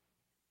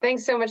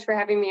 Thanks so much for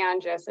having me on,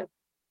 Joseph.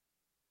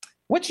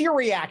 What's your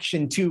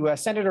reaction to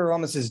Senator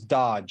Lummis's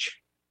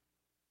dodge?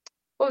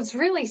 Well, it's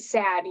really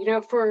sad. You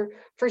know, for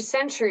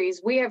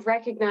centuries, we have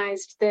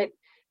recognized that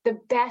the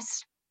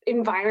best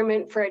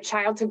environment for a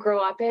child to grow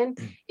up in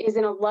is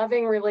in a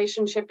loving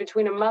relationship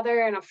between a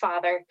mother and a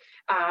father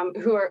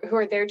who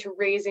are there to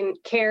raise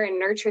and care and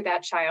nurture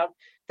that child.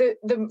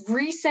 The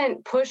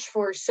recent push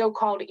for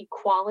so-called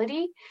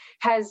equality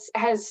has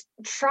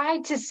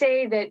tried to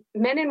say that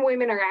men and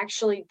women are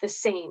actually the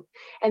same,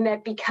 and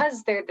that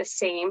because they're the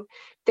same,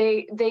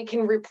 they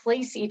can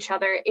replace each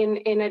other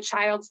in a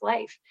child's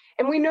life.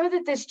 And we know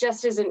that this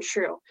just isn't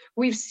true.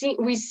 We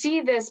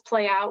see this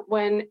play out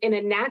when in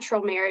a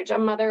natural marriage, a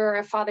mother or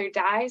a father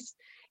dies,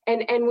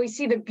 and we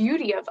see the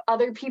beauty of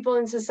other people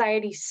in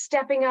society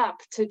stepping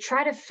up to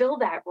try to fill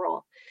that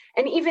role.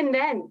 And even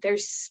then,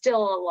 there's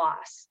still a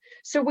loss.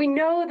 So we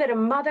know that a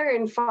mother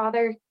and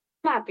father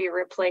cannot be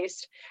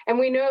replaced. And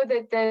we know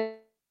that the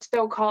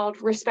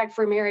so-called Respect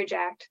for Marriage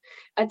Act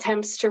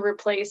attempts to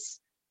replace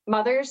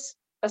mothers,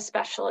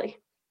 especially.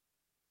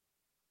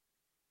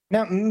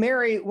 Now,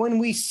 Mary, when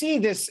we see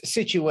this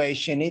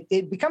situation,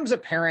 it becomes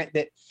apparent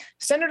that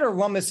Senator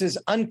Lummis is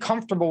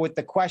uncomfortable with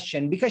the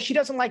question because she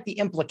doesn't like the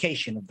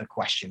implication of the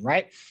question,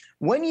 right?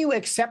 when you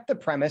accept the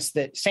premise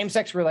that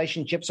same-sex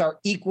relationships are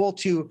equal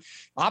to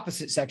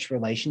opposite-sex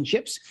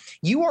relationships,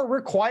 you are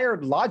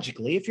required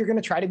logically, if you're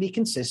going to try to be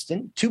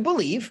consistent, to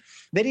believe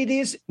that it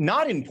is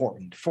not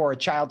important for a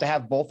child to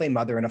have both a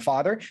mother and a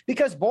father,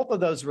 because both of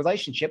those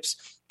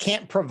relationships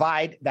can't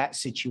provide that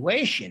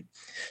situation.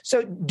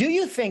 So do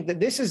you think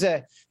that this is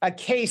a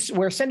case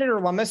where Senator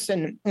Lummis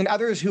and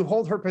others who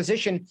hold her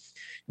position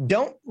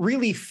don't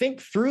really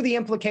think through the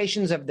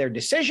implications of their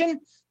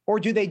decision, or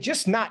do they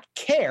just not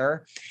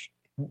care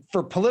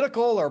for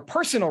political or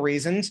personal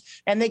reasons,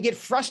 and they get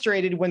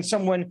frustrated when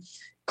someone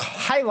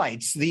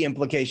highlights the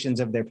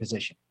implications of their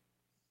position?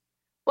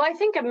 Well, I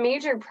think a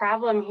major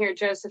problem here,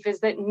 Joseph,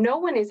 is that no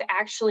one is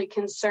actually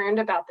concerned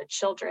about the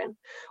children.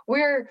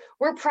 We're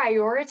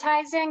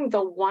prioritizing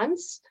the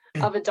wants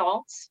of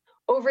adults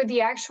over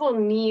the actual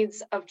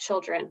needs of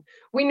children.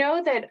 We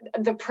know that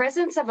the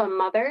presence of a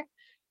mother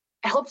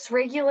helps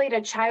regulate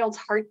a child's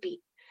heartbeat.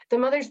 The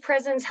mother's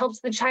presence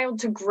helps the child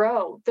to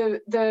grow.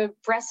 The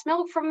breast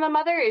milk from the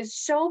mother is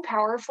so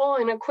powerful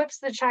and equips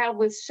the child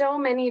with so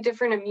many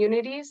different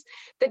immunities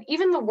that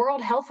even the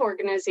World Health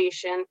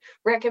Organization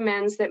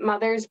recommends that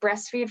mothers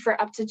breastfeed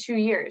for up to 2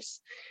 years.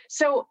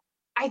 So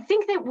I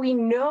think that we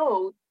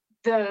know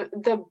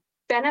the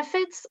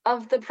benefits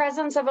of the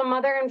presence of a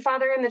mother and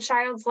father in the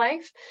child's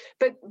life,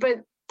 but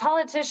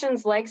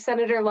politicians like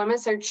Senator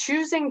Lummis are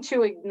choosing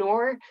to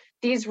ignore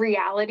these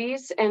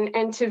realities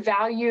and to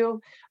value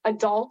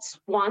adults'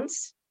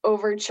 wants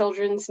over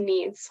children's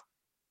needs.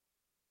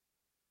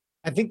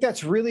 I think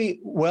that's really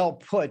well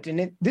put.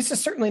 And this is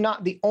certainly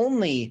not the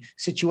only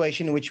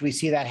situation in which we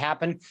see that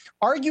happen.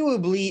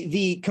 Arguably,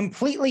 the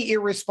completely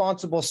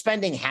irresponsible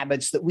spending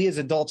habits that we as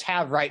adults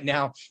have right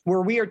now,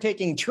 where we are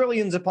taking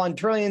trillions upon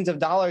trillions of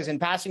dollars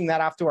and passing that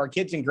off to our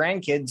kids and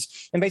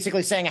grandkids and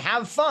basically saying,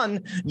 have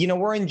fun.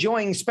 We're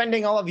enjoying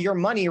spending all of your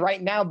money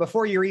right now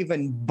before you're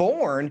even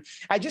born.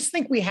 I just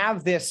think we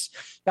have this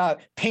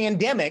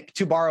pandemic,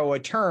 to borrow a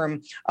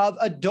term, of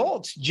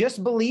adults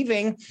just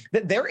believing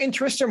that their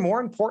interests are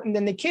more important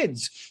than the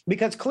kids.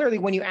 Because clearly,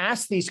 when you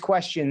ask these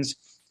questions,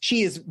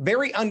 she is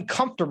very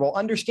uncomfortable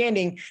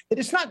understanding that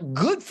it's not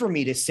good for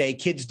me to say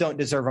kids don't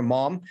deserve a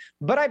mom,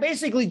 but I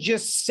basically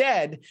just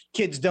said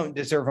kids don't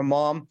deserve a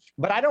mom,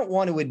 but I don't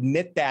want to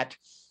admit that.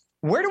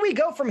 Where do we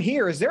go from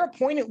here? Is there a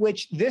point at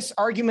which this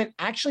argument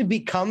actually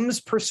becomes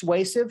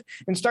persuasive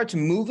and starts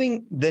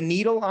moving the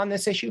needle on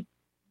this issue?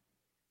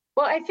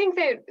 Well, I think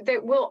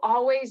that we'll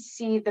always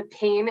see the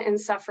pain and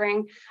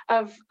suffering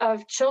of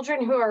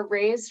children who are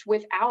raised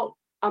without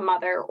a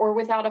mother or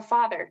without a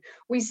father.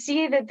 We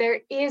see that there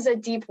is a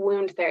deep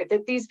wound there,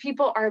 that these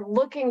people are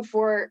looking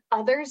for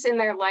others in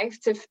their life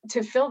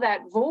to fill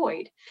that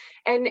void.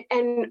 And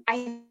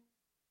I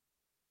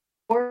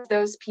more of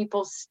those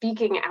people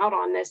speaking out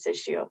on this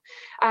issue.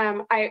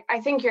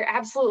 I think you're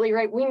absolutely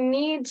right. We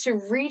need to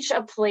reach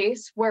a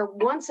place where,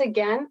 once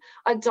again,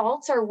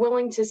 adults are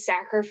willing to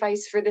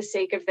sacrifice for the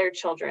sake of their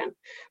children.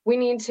 We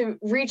need to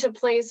reach a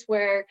place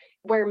where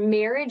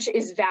marriage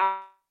is valued.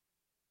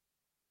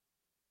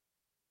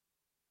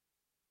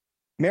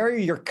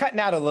 Mary, you're cutting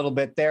out a little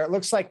bit there. It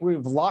looks like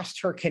we've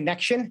lost her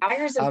connection.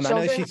 Desires of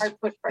children are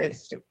put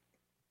first.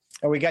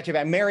 We got you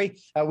back. Mary,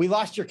 we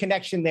lost your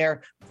connection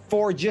there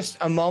for just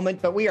a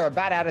moment, but we are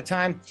about out of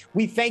time.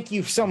 We thank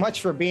you so much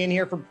for being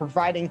here, for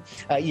providing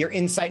your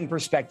insight and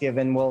perspective,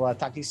 and we'll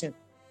talk to you soon.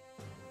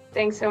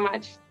 Thanks so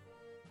much.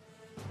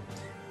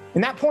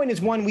 And that point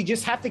is one we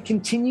just have to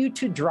continue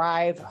to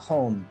drive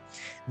home.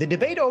 The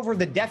debate over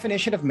the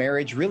definition of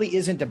marriage really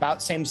isn't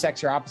about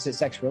same-sex or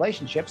opposite-sex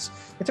relationships.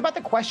 It's about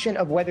the question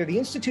of whether the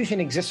institution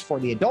exists for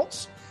the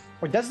adults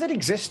or does it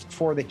exist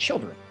for the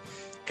children?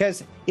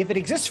 Because if it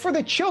exists for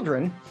the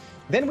children,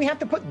 then we have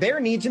to put their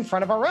needs in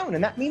front of our own.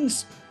 And that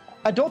means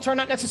adults are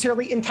not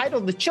necessarily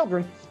entitled to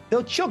children,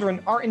 though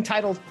children are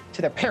entitled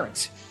to their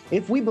parents.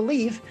 If we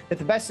believe that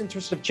the best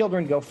interests of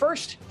children go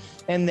first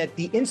and that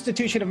the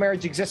institution of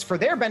marriage exists for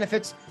their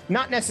benefits,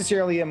 not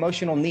necessarily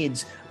emotional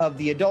needs of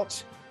the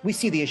adults, we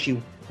see the issue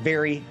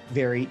very,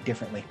 very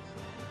differently.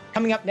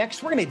 Coming up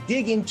next, we're going to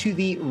dig into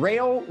the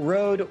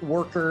railroad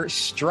worker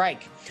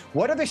strike.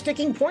 What are the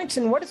sticking points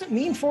and what does it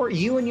mean for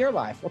you and your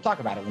life? We'll talk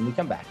about it when we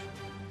come back.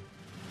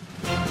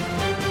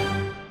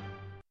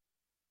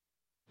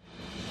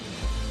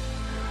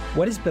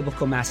 What is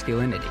biblical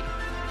masculinity?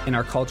 In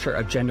our culture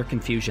of gender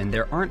confusion,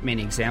 there aren't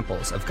many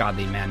examples of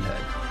godly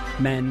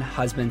manhood. Men,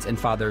 husbands, and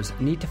fathers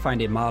need to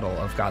find a model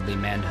of godly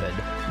manhood,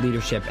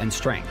 leadership, and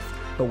strength.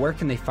 But where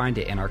can they find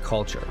it in our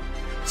culture?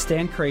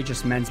 Stand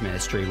Courageous Men's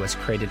Ministry was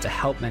created to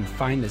help men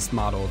find this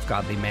model of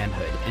godly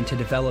manhood and to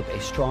develop a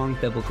strong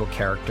biblical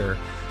character,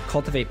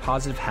 cultivate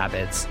positive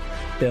habits,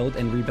 build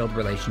and rebuild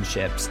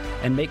relationships,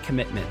 and make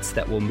commitments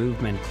that will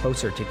move men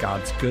closer to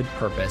God's good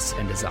purpose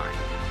and design.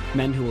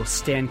 Men who will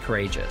stand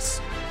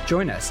courageous.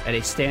 Join us at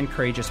a Stand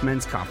Courageous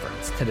Men's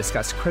Conference to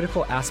discuss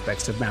critical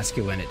aspects of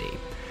masculinity.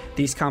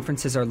 These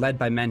conferences are led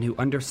by men who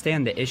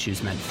understand the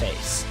issues men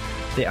face.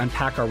 They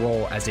unpack our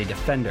role as a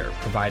defender,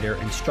 provider,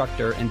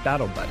 instructor, and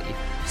battle buddy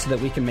so that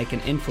we can make an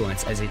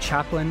influence as a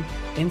chaplain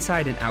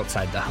inside and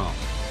outside the home.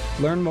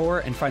 Learn more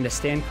and find a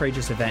Stand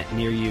Courageous event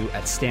near you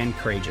at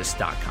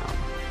standcourageous.com.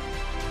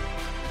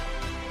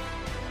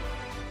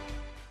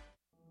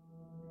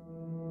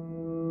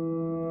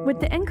 With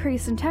the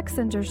increase in tech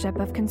censorship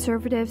of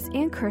conservatives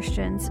and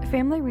Christians,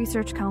 Family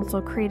Research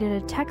Council created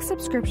a tech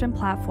subscription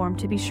platform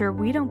to be sure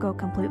we don't go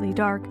completely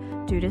dark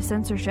due to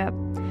censorship.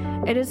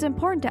 It is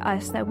important to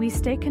us that we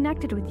stay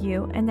connected with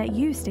you and that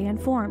you stay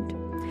informed.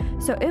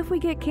 So if we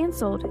get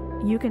canceled,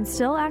 you can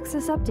still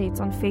access updates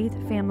on faith,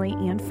 family,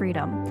 and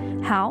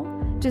freedom. How?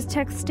 Just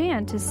text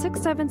STAND to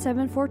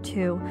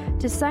 67742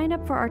 to sign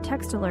up for our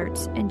text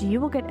alerts, and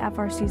you will get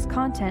FRC's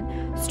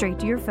content straight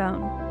to your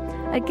phone.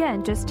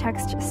 Again, just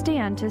text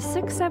STAND to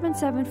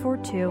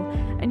 67742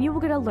 and you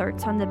will get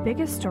alerts on the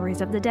biggest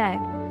stories of the day.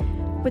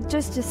 With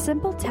just a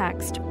simple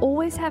text,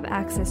 always have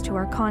access to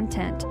our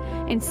content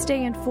and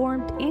stay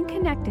informed and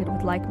connected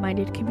with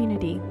like-minded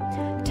community.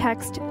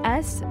 Text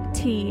STAND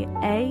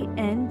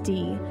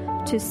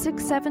to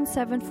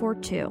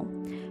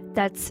 67742.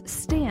 That's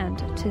STAND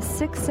to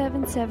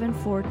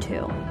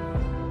 67742.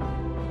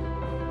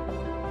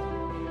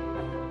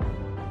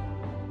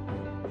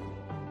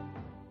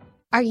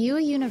 Are you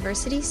a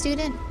university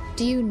student?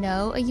 Do you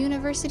know a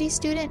university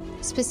student,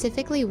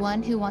 specifically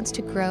one who wants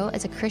to grow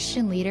as a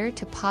Christian leader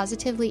to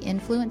positively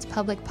influence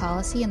public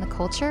policy and the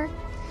culture?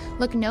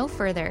 Look no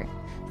further.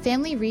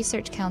 Family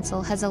Research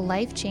Council has a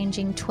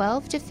life-changing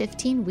 12 to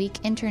 15-week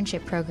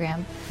internship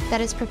program that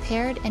has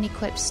prepared and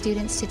equipped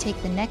students to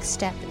take the next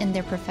step in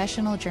their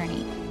professional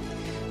journey.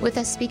 With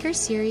a speaker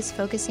series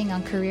focusing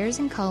on careers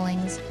and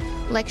callings,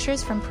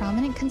 lectures from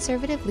prominent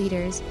conservative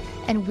leaders,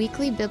 and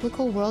weekly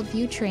biblical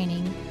worldview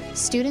training,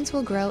 students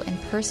will grow in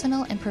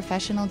personal and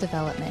professional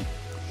development.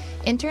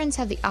 Interns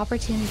have the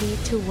opportunity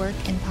to work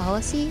in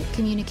policy,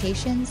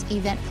 communications,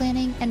 event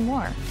planning, and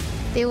more.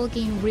 They will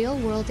gain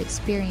real-world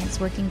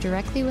experience working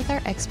directly with our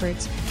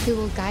experts who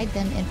will guide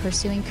them in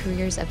pursuing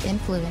careers of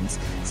influence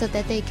so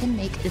that they can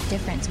make a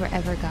difference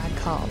wherever God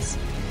calls.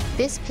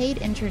 This paid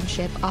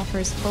internship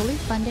offers fully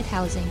funded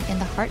housing in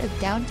the heart of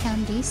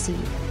downtown D.C.,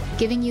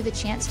 giving you the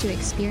chance to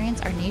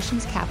experience our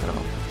nation's capital.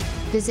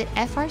 Visit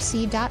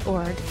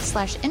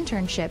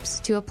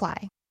frc.org/internships to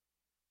apply.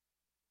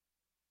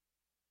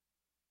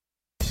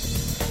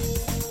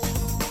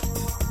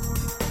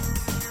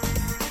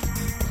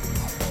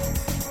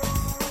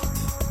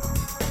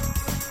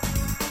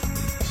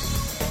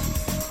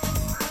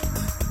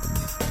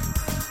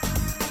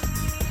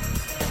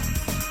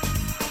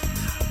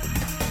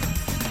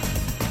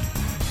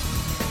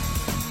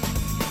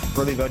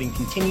 Early voting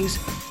continues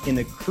in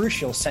the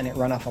crucial Senate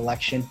runoff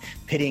election,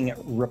 pitting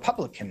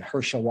Republican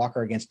Herschel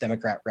Walker against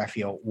Democrat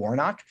Raphael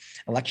Warnock.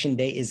 Election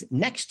day is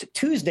next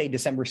Tuesday,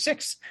 December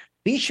 6th.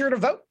 Be sure to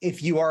vote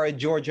if you are a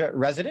Georgia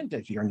resident.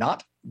 If you're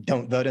not,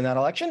 don't vote in that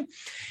election.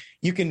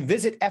 You can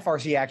visit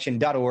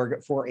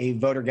frcaction.org for a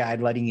voter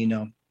guide letting you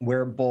know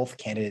where both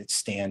candidates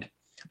stand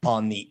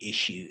on the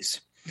issues.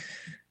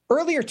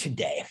 Earlier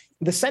today,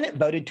 the Senate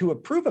voted to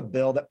approve a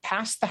bill that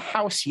passed the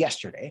House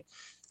yesterday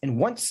and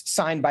once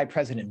signed by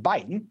President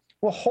Biden,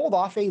 will hold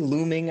off a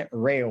looming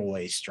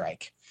railway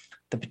strike.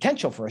 The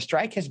potential for a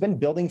strike has been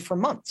building for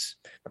months,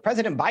 but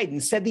President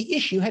Biden said the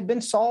issue had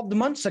been solved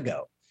months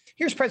ago.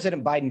 Here's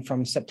President Biden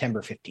from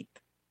September 15th.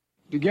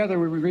 Together,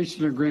 we reached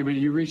an agreement,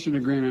 you reached an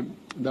agreement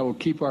that will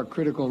keep our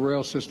critical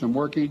rail system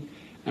working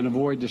and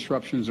avoid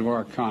disruptions of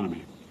our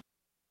economy.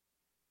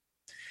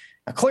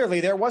 Now, clearly,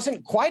 there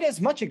wasn't quite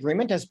as much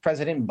agreement as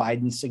President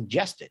Biden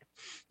suggested.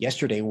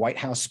 Yesterday, White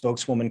House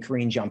spokeswoman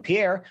Karine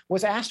Jean-Pierre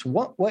was asked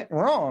what went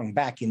wrong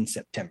back in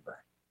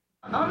September.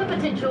 On the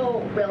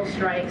potential rail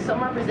strike,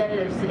 some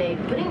representatives today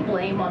putting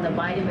blame on the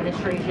Biden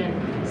administration,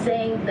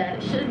 saying that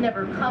it should have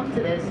never come to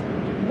this.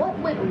 What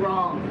went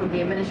wrong from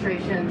the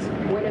administration's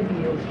point of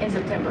view in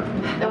September?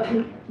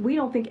 We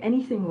don't think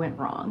anything went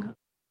wrong.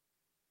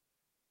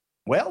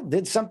 Well,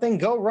 did something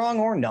go wrong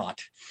or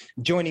not?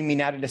 Joining me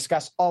now to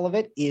discuss all of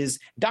it is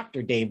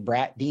Dr. Dave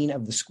Brat, Dean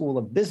of the School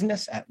of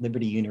Business at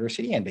Liberty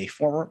University and a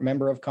former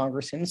member of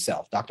Congress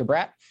himself. Dr.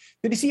 Brat,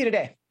 good to see you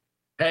today.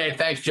 Hey,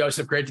 thanks,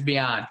 Joseph. Great to be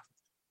on.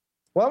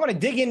 Well, I want to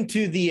dig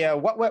into the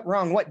what went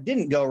wrong, what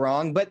didn't go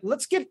wrong, but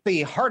let's get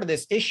the heart of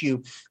this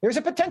issue. There's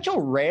a potential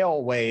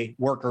railway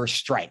worker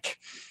strike.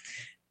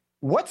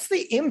 What's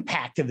the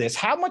impact of this?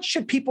 How much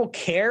should people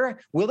care?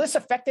 Will this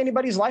affect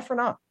anybody's life or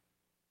not?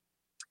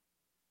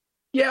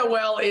 Yeah,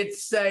 well,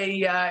 it's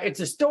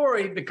a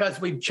story because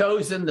we've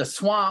chosen the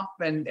swamp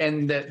and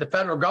the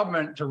federal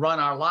government to run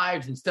our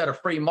lives instead of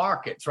free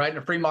markets, right? In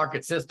a free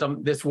market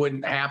system, this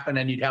wouldn't happen,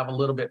 and you'd have a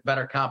little bit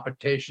better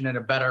competition and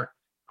a better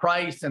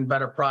price and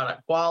better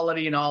product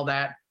quality and all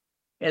that.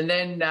 And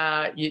then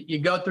you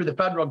go through the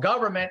federal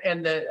government,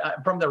 and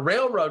from the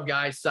railroad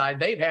guys' side,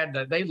 they had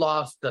to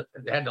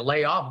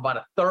lay off about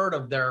a third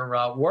of their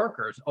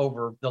workers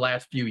over the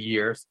last few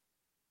years.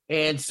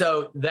 And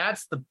so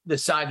that's the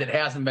side that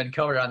hasn't been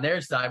covered on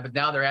their side, but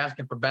now they're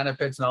asking for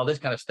benefits and all this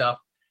kind of stuff.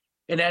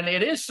 And then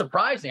it is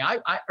surprising. I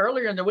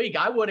earlier in the week,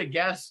 I would have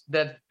guessed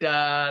that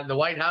the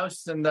White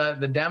House and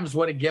the Dems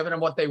would have given them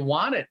what they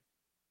wanted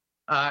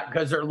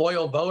because they're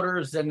loyal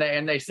voters, and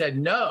they said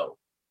no.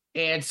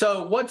 And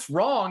so what's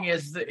wrong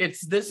is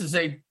this is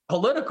a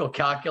political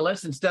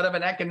calculus instead of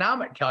an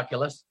economic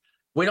calculus.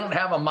 We don't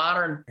have a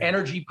modern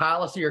energy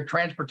policy or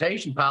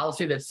transportation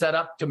policy that's set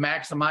up to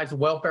maximize the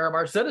welfare of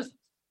our citizens.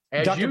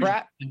 Dr.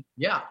 Brat?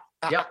 Yeah.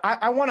 Yeah,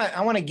 I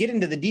want to get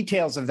into the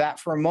details of that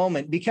for a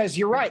moment, because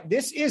you're right.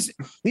 These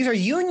are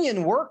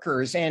union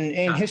workers, and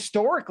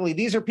historically,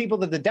 these are people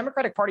that the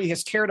Democratic Party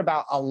has cared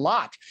about a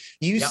lot.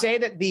 You say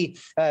that the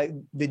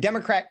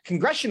Democrat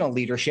congressional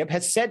leadership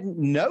has said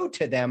no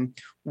to them.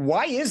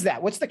 Why is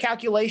that? What's the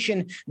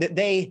calculation that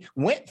they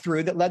went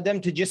through that led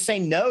them to just say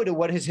no to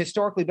what has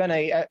historically been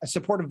a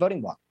supportive voting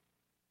bloc?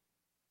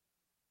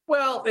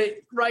 Well,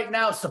 right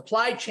now,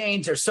 supply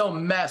chains are so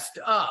messed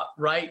up,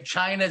 right?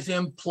 China's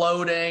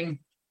imploding,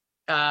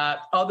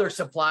 other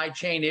supply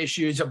chain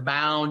issues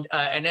abound.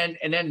 And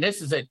then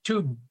this is a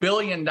 $2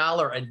 billion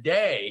a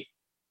day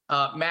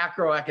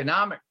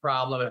macroeconomic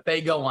problem if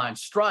they go on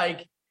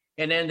strike.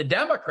 And then the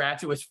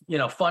Democrats, it was,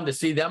 fun to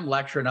see them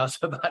lecturing us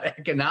about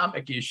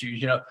economic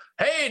issues.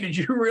 Hey, did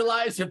you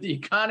realize if the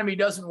economy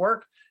doesn't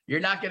work, you're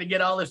not going to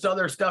get all this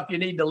other stuff you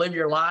need to live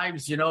your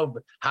lives,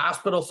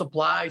 hospital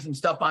supplies and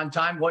stuff on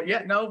time? Well,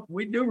 yeah, no,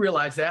 we do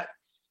realize that.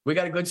 We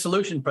got a good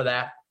solution for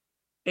that.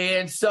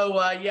 And so,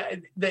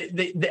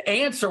 the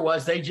answer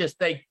was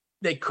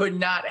they could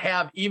not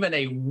have even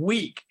a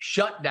week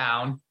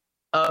shutdown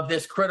of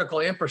this critical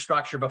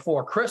infrastructure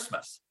before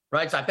Christmas,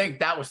 right? So I think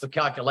that was the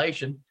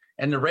calculation.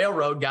 And the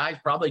railroad guys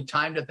probably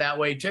timed it that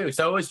way too.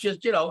 So it was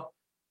just,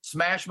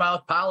 smash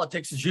mouth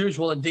politics as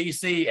usual in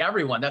D.C.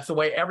 Everyone. That's the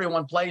way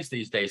everyone plays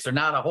these days. There's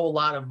not a whole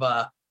lot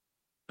of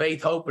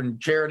faith, hope,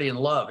 and charity and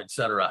love, et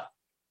cetera.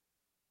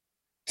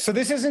 So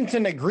this isn't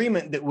an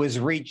agreement that was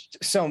reached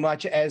so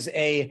much as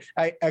an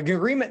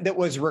agreement that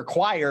was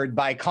required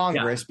by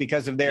Congress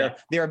because of their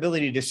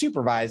ability to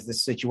supervise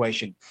this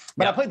situation.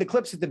 But I played the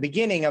clips at the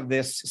beginning of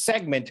this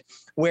segment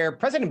where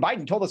President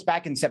Biden told us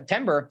back in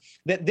September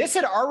that this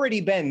had already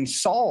been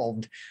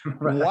solved.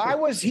 Right. Why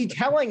was he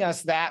telling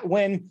us that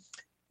when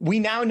we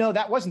now know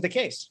that wasn't the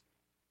case?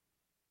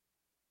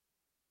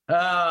 Oh,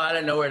 I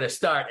don't know where to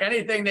start.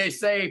 Anything they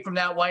say from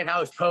that White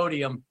House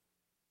podium,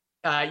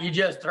 you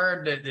just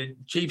heard the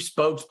chief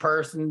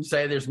spokesperson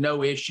say there's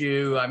no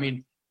issue. I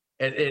mean,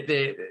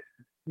 the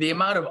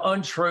amount of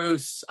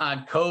untruths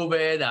on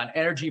COVID, on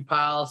energy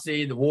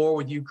policy, the war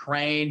with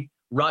Ukraine,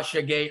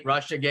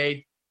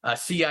 Russiagate,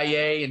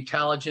 CIA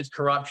intelligence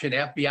corruption,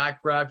 FBI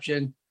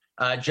corruption,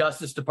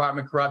 Justice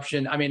Department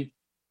corruption. I mean,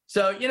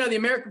 so, the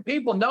American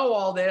people know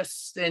all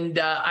this, and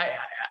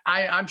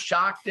I'm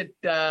shocked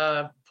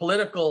at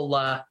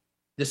political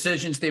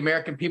decisions the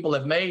American people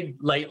have made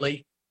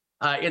lately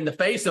in the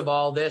face of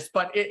all this.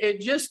 But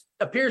it just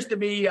appears to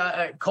be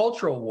a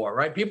cultural war,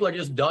 right? People are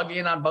just dug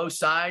in on both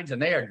sides,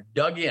 and they are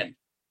dug in.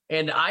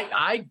 And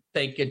I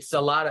think it's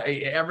a lot of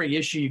every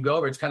issue you go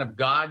over, it's kind of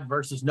God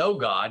versus no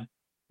God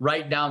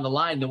right down the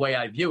line, the way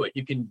I view it.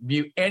 You can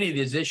view any of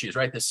these issues,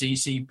 right? The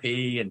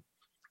CCP and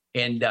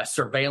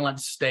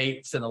surveillance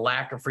states and the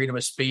lack of freedom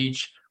of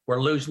speech.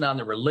 We're losing on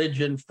the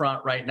religion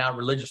front right now.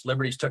 Religious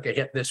liberties took a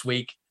hit this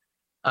week.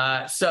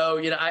 So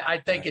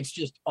I think it's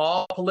just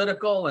all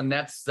political, and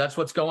that's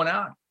what's going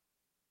on.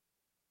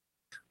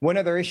 One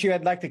other issue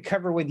I'd like to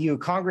cover with you.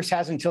 Congress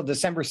has until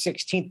December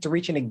 16th to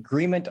reach an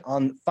agreement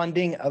on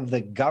funding of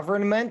the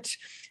government.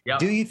 Yep.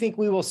 Do you think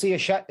we will see a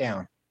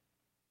shutdown?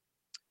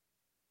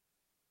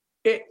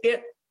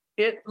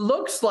 It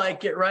looks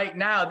like it right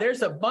now.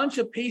 There's a bunch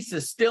of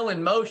pieces still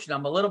in motion.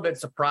 I'm a little bit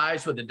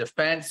surprised with the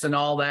defense and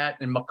all that.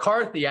 And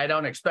McCarthy, I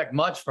don't expect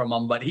much from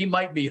him, but he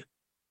might be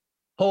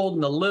holding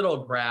the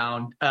little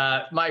ground.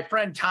 My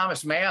friend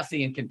Thomas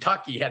Massey in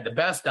Kentucky had the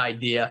best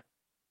idea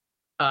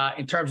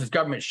in terms of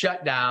government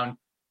shutdown.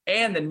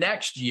 And the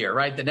next year,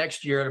 right? The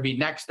next year, it'll be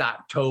next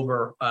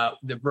October.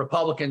 The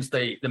Republicans,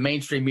 the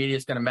mainstream media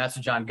is going to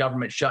message on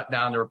government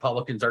shutdown. The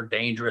Republicans are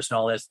dangerous and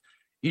all this.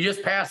 You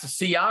just passed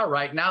a CR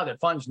right now that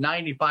funds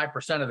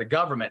 95% of the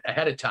government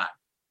ahead of time,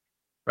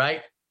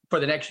 right, for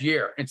the next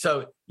year. And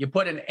so you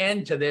put an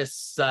end to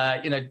this,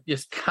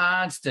 this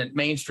constant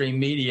mainstream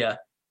media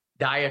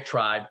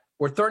diatribe.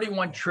 We're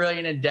 $31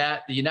 trillion in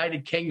debt. The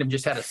United Kingdom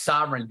just had a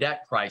sovereign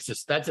debt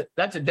crisis. That's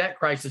a debt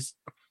crisis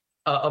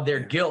of their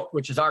guilt,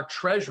 which is our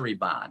treasury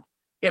bond.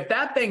 If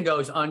that thing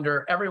goes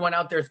under, everyone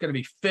out there is going to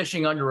be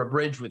fishing under a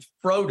bridge with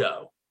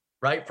Frodo,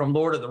 right, from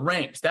Lord of the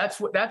Rings. That's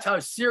how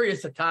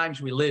serious the times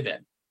we live in.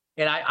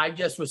 And I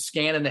just was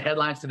scanning the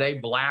headlines today.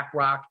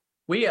 BlackRock.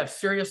 We have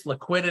serious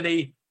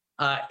liquidity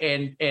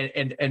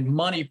and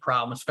money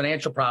problems,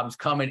 financial problems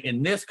coming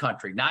in this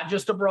country, not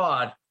just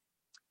abroad.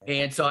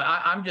 And so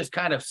I'm just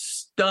kind of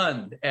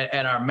stunned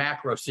at our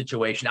macro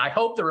situation. I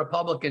hope the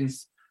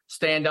Republicans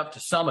stand up to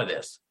some of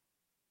this.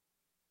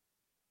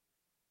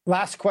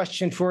 Last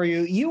question for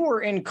you. You were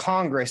in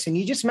Congress and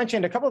you just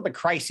mentioned a couple of the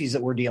crises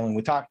that we're dealing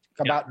with. We talked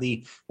about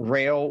the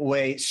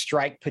railway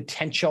strike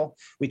potential.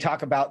 We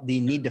talk about the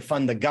need to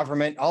fund the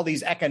government, all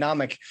these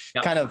economic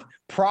kind of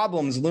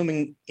problems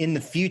looming in the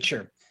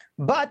future.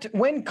 But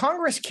when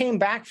Congress came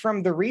back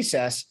from the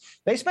recess,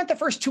 they spent the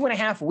first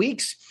 2.5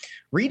 weeks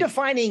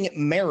redefining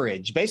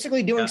marriage,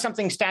 basically doing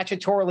something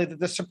statutorily that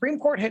the Supreme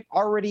Court had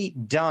already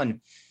done.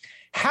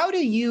 How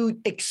do you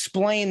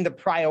explain the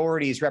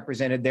priorities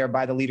represented there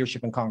by the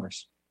leadership in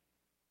Congress?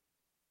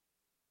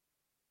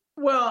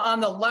 Well, on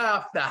the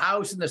left, the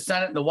House and the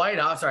Senate and the White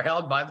House are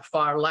held by the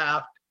far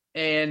left,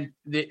 and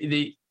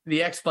the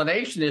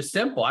explanation is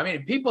simple. I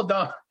mean, people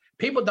don't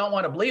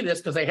want to believe this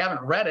because they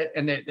haven't read it,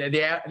 and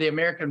the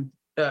American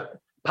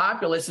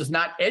populace is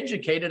not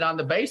educated on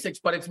the basics.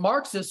 But it's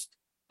Marxist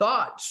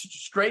thought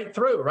straight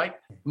through, right?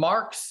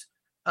 Marx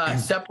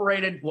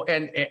separated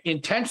and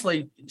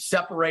intentionally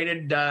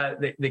separated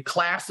the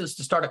classes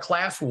to start a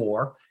class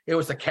war. It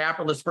was the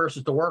capitalists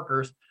versus the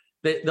workers.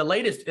 The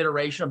latest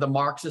iteration of the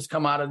Marxists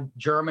come out of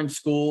German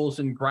schools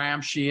and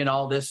Gramsci and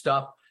all this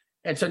stuff.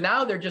 And so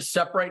now they're just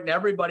separating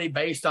everybody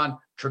based on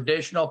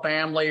traditional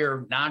family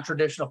or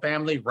non-traditional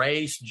family,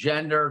 race,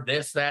 gender,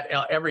 this, that,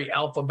 every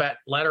alphabet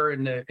letter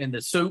in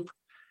the soup.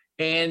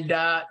 And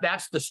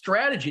that's the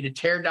strategy to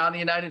tear down the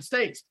United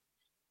States.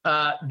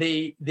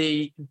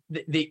 The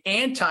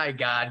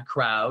anti-God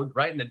crowd,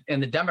 right?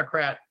 And the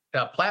Democrat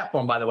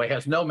platform, by the way,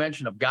 has no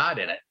mention of God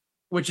in it,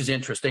 which is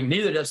interesting.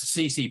 Neither does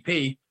the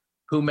CCP,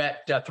 who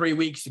met 3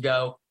 weeks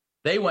ago.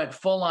 They went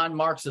full-on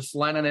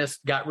Marxist-Leninist,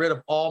 got rid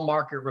of all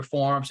market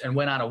reforms, and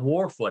went on a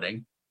war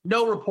footing.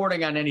 No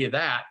reporting on any of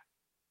that.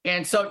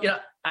 And so,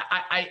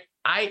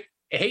 I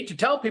hate to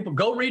tell people,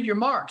 go read your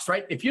Marx,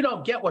 right? If you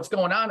don't get what's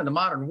going on in the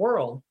modern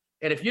world,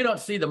 and if you don't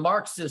see the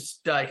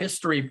Marxist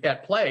history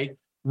at play,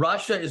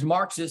 Russia is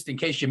Marxist, in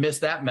case you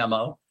missed that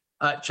memo.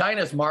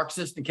 China's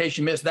Marxist, in case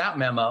you missed that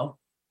memo.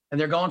 And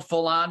they're going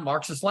full-on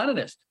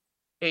Marxist-Leninist.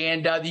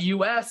 And the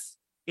U.S.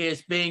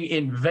 is being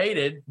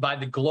invaded by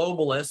the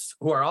globalists,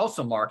 who are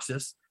also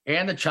Marxists,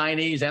 and the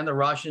Chinese and the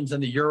Russians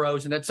and the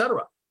Euros and et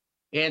cetera.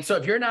 And so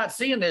if you're not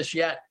seeing this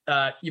yet,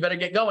 you better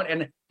get going.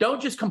 And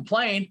don't just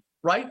complain.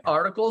 Write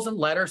articles and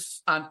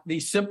letters on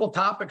these simple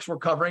topics we're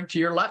covering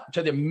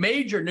to the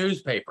major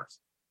newspapers,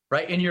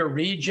 right, in your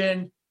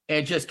region,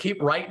 and just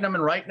keep writing them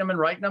and writing them and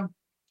writing them,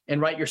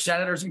 and write your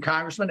senators and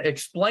congressmen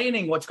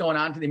explaining what's going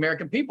on to the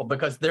American people,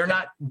 because they're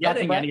not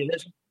getting any of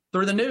this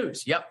through the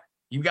news. Yep,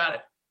 you got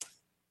it.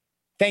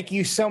 Thank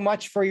you so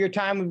much for your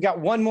time. We've got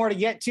one more to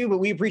get to, but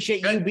we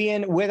appreciate you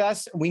being with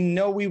us. We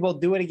know we will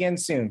do it again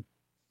soon.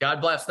 God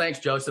bless. Thanks,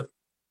 Joseph.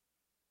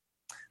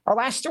 Our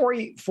last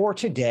story for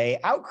today,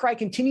 outcry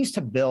continues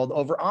to build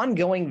over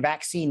ongoing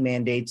vaccine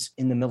mandates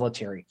in the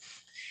military.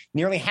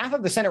 Nearly half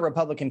of the Senate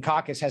Republican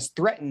caucus has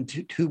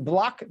threatened to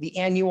block the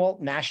annual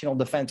National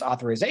Defense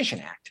Authorization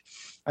Act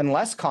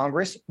unless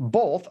Congress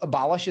both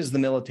abolishes the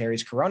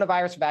military's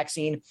coronavirus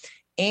vaccine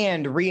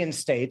and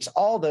reinstates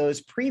all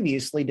those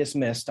previously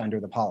dismissed under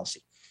the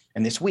policy.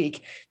 And this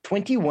week,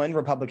 21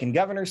 Republican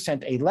governors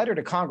sent a letter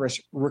to Congress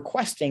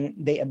requesting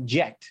they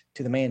object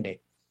to the mandate.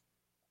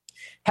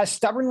 Has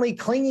stubbornly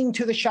clinging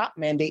to the shot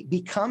mandate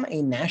become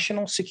a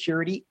national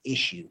security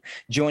issue?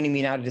 Joining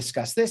me now to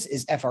discuss this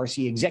is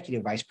FRC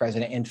Executive Vice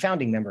President and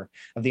founding member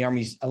of the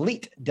Army's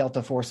elite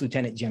Delta Force,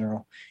 Lieutenant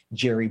General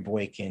Jerry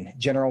Boykin.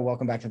 General,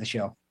 welcome back to the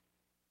show.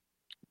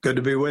 Good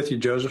to be with you,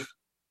 Joseph.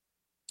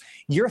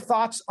 Your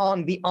thoughts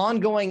on the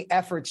ongoing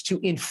efforts to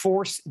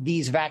enforce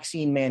these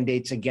vaccine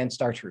mandates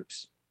against our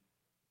troops?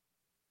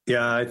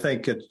 Yeah, I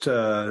think it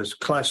is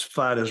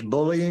classified as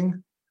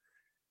bullying.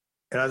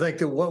 And I think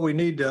that what we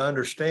need to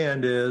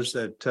understand is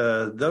that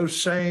those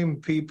same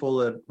people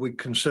that we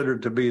consider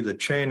to be the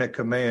chain of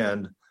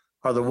command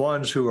are the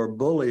ones who are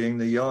bullying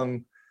the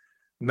young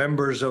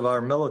members of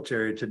our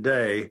military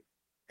today.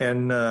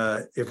 And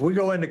if we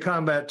go into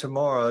combat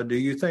tomorrow, do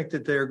you think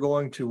that they're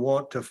going to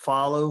want to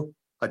follow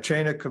a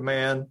chain of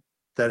command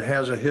that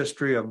has a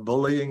history of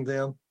bullying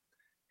them?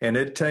 And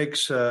it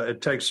takes a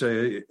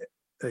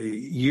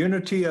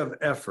unity of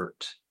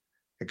effort,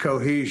 a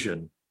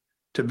cohesion,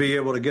 to be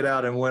able to get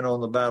out and win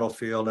on the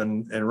battlefield.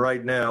 And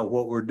right now,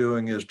 what we're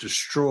doing is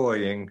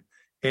destroying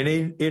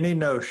any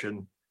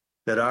notion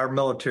that our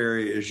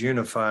military is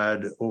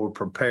unified or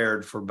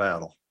prepared for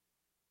battle.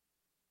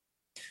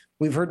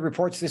 We've heard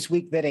reports this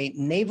week that a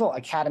Naval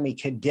Academy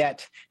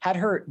cadet had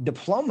her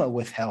diploma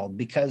withheld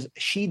because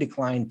she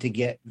declined to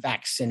get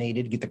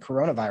vaccinated, get the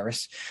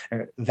coronavirus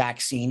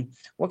vaccine.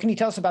 What can you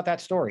tell us about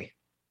that story?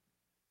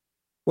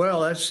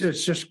 Well,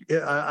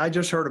 I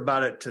just heard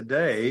about it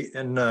today,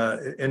 and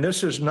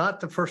this is not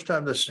the first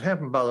time this has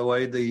happened, by the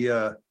way.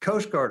 The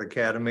Coast Guard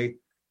Academy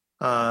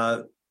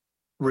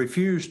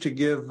refused to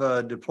give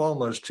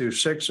diplomas to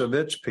 6 of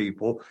its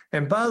people.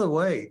 And by the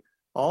way,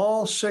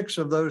 all 6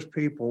 of those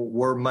people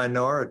were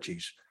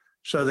minorities.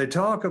 So they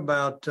talk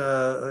about,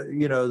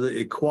 the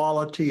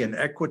equality and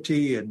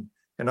equity and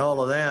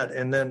all of that.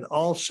 And then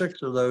all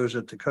 6 of those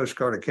at the Coast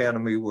Guard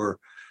Academy were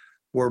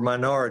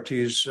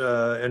minorities,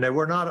 and they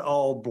were not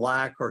all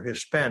Black or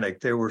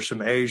Hispanic. There were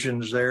some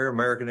Asians there,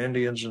 American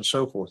Indians, and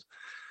so forth.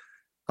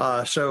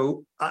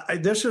 So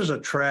this is a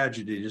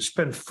tragedy to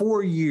spend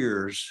 4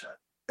 years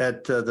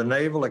at the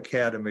Naval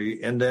Academy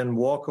and then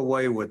walk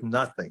away with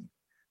nothing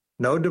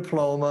no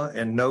diploma,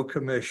 and no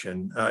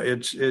commission. I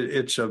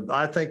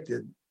think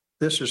that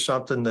this is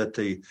something that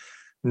the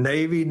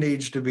Navy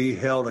needs to be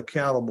held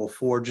accountable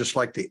for, just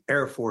like the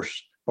Air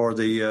Force or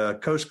the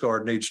Coast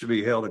Guard needs to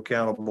be held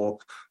accountable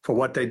for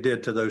what they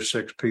did to those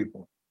 6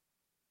 people.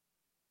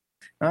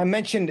 I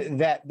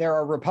mentioned that there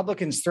are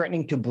Republicans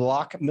threatening to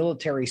block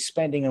military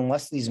spending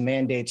unless these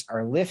mandates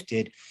are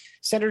lifted.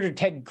 Senator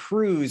Ted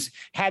Cruz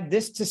had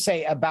this to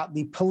say about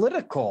the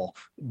political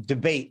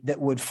debate that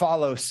would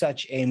follow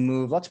such a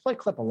move. Let's play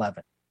clip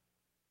 11.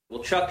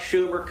 Will Chuck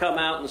Schumer come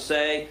out and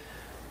say,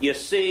 you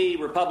see,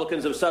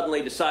 Republicans have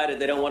suddenly decided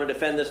they don't want to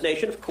defend this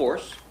nation? Of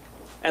course.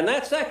 And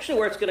that's actually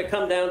where it's going to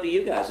come down to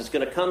you guys. It's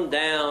going to come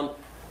down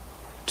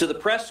to the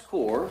press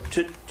corps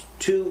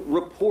to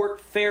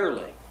report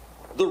fairly.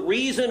 The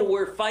reason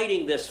we're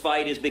fighting this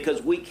fight is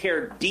because we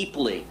care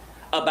deeply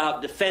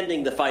about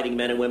defending the fighting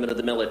men and women of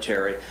the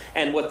military.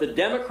 And what the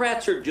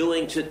Democrats are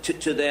doing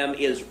to them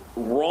is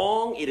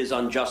wrong. It is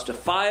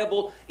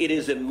unjustifiable. It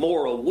is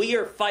immoral. We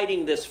are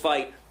fighting this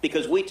fight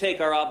because we take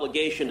our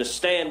obligation to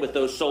stand with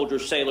those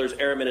soldiers, sailors,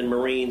 airmen, and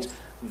Marines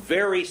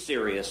very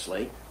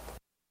seriously.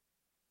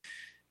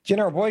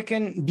 General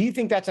Boykin, do you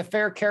think that's a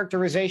fair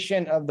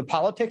characterization of the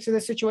politics of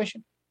this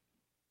situation?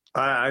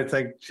 I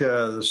think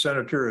the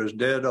senator is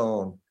dead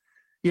on.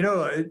 You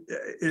know,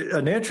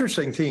 an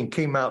interesting thing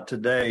came out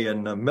today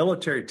in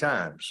Military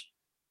Times.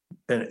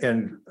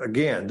 And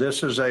again,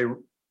 this is a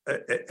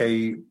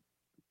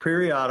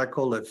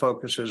periodical that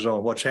focuses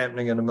on what's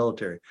happening in the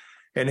military.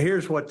 And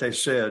here's what they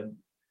said.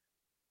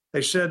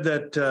 They said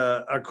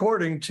that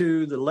according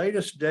to the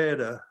latest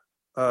data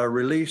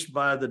released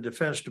by the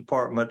Defense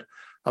Department,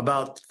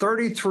 about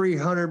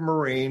 3,300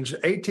 Marines,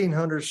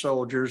 1,800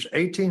 soldiers,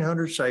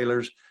 1,800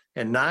 sailors,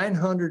 and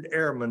 900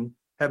 airmen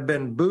have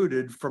been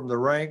booted from the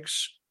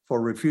ranks for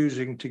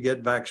refusing to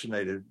get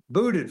vaccinated.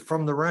 Booted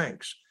from the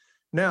ranks.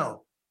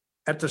 Now,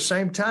 at the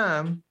same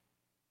time,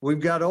 we've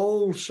got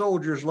old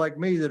soldiers like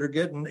me that are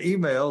getting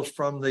emails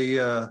from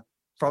the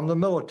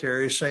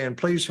military saying,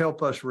 please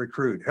help us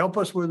recruit. Help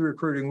us with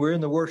recruiting. We're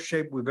in the worst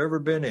shape we've ever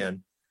been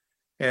in.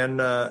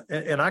 And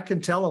I can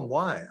tell them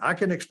why. I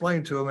can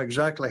explain to them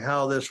exactly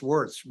how this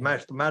works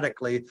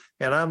mathematically,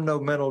 and I'm no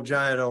mental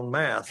giant on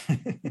math.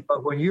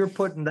 But when you're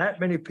putting that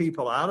many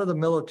people out of the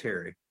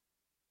military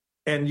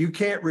and you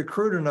can't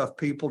recruit enough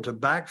people to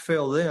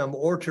backfill them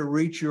or to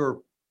reach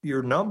your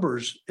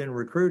numbers in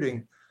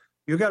recruiting,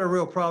 you got a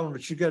real problem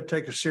that you got to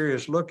take a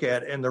serious look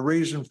at. And the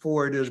reason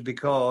for it is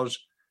because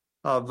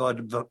of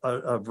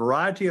a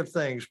variety of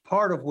things,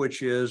 part of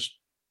which is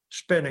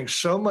spending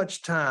so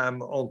much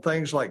time on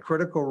things like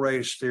critical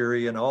race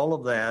theory and all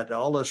of that,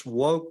 all this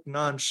woke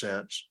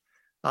nonsense.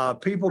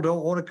 People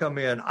don't want to come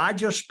in. I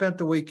just spent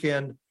the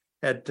weekend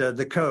at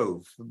the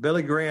Cove,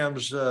 Billy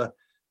Graham's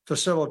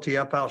facility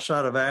up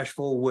outside of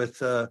Asheville,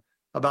 with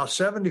about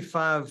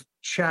 75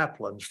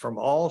 chaplains from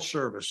all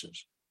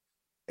services.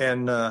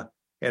 And I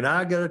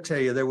got to tell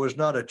you, there was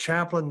not a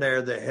chaplain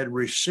there that had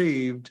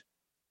received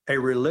a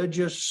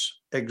religious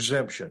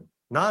exemption.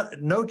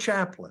 No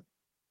chaplain.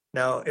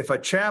 Now, if a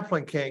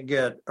chaplain can't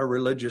get a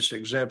religious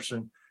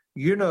exemption,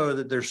 you know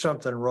that there's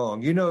something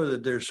wrong. You know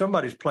that there's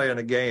somebody's playing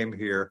a game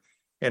here,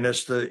 and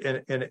it's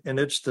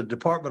the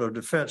Department of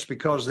Defense,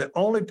 because the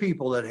only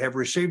people that have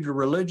received a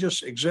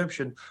religious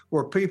exemption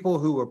were people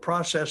who were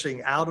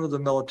processing out of the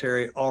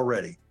military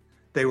already.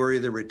 They were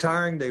either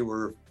retiring, they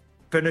were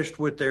finished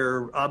with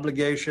their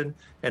obligation,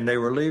 and they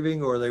were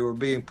leaving, or they were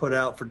being put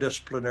out for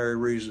disciplinary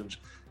reasons.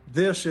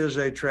 This is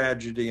a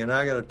tragedy, and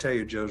I got to tell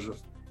you,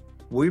 Joseph,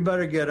 we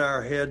better get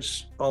our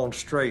heads on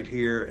straight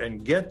here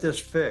and get this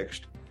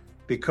fixed,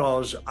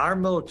 because our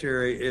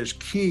military is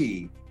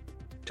key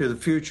to the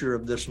future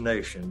of this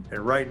nation.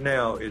 And right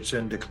now it's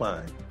in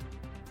decline.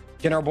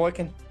 General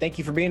Boykin, thank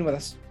you for being with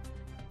us.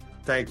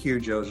 Thank you,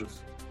 Joseph.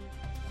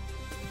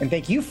 And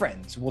thank you,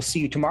 friends. We'll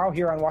see you tomorrow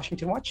here on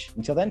Washington Watch.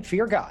 Until then,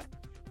 fear God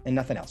and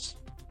nothing else.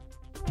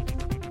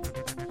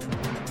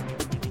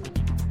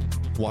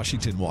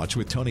 Washington Watch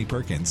with Tony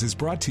Perkins is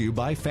brought to you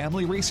by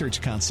Family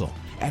Research Council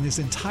and is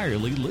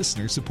entirely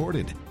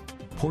listener-supported.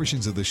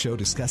 Portions of the show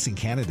discussing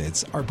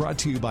candidates are brought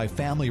to you by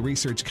Family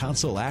Research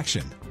Council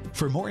Action.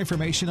 For more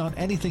information on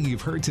anything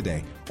you've heard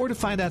today, or to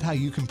find out how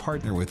you can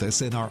partner with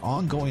us in our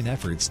ongoing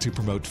efforts to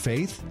promote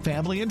faith,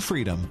 family, and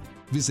freedom,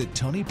 visit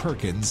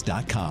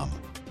TonyPerkins.com.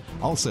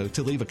 Also,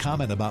 to leave a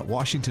comment about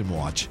Washington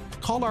Watch,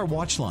 call our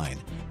watch line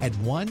at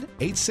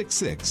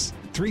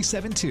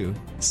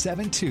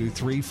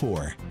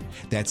 1-866-372-7234.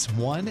 That's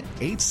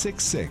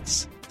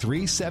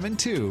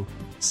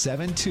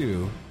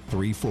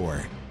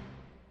 1-866-372-7234.